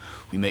until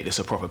we make this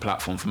a proper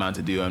platform for man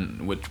to do,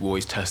 and we're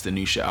always testing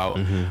new shit out.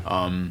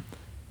 Mm-hmm.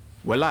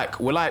 We're like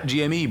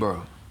GME, bro.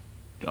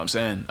 You know what I'm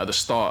saying? At the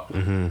start,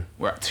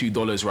 we're at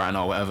 $2 right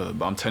now, whatever.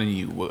 But I'm telling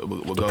you, we're The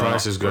going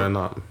price up, is bro. going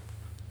up.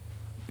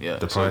 Yeah,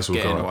 the price will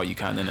get go in up. while you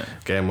can, innit?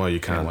 Get him while you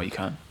Get in can. while you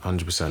can.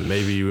 100%.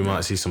 Maybe we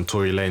might see some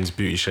Tory Lanez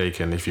booty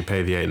shaking if you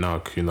pay the 8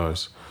 nug. Who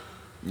knows?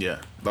 Yeah,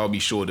 but I'll be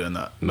sure doing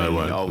that. No, Maybe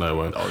won't. No,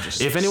 won't. I'll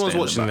just If anyone's stay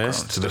in the watching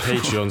this, background. to the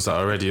Patreons that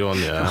are already on,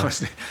 yeah,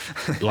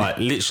 like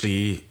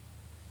literally,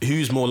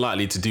 who's more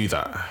likely to do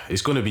that?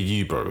 It's gonna be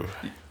you, bro.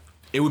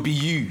 It would be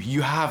you.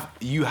 You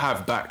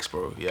have backs,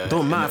 bro. Yeah.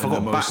 Don't In matter if the- I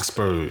in the got most backs,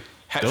 bro.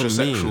 Heterosexual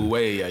Don't mean.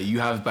 way, yeah. You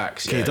have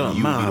backs. Okay, Yeah. don't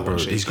You would be matter, the one bro.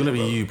 shaking It's gonna it, be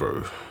bro. you,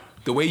 bro.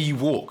 The way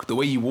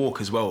you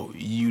walk as well.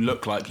 You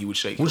look like you would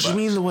shake. What do your you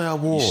mean backs. the way I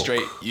walk?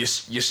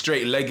 You're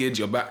straight legged.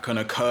 Your back kind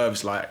of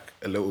curves like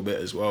a little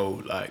bit as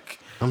well. Like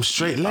I'm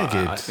straight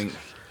legged. I think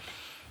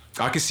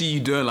I can see you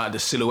doing like the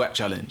silhouette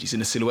challenge. You seen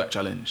the silhouette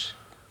challenge?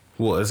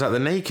 What is that? The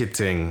naked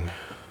thing?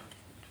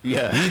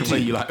 Yeah, where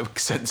you like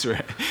censor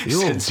it,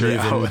 You're censor it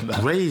out and moving that.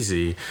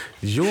 crazy.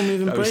 You're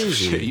moving That was some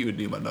crazy. shit you would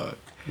do, my dog.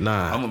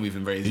 Nah, I'm not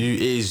moving crazy.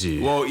 You is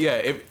you. Well, yeah,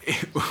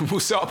 if we'll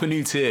set up a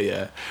new tier,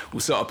 yeah. We'll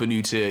set up a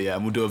new tier, yeah,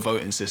 and we'll do a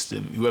voting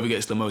system. Whoever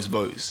gets the most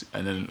votes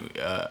and then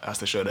has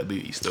to show their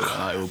booty still.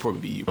 It will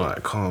probably be you, bro.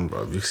 Alright, calm,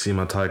 bro. You can see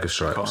my tiger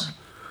stripes. Calm.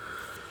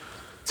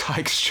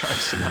 Tiger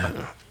stripes and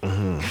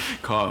that.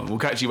 Calm. We'll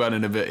catch you around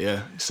in a bit,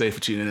 yeah. Safe for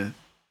tuning in.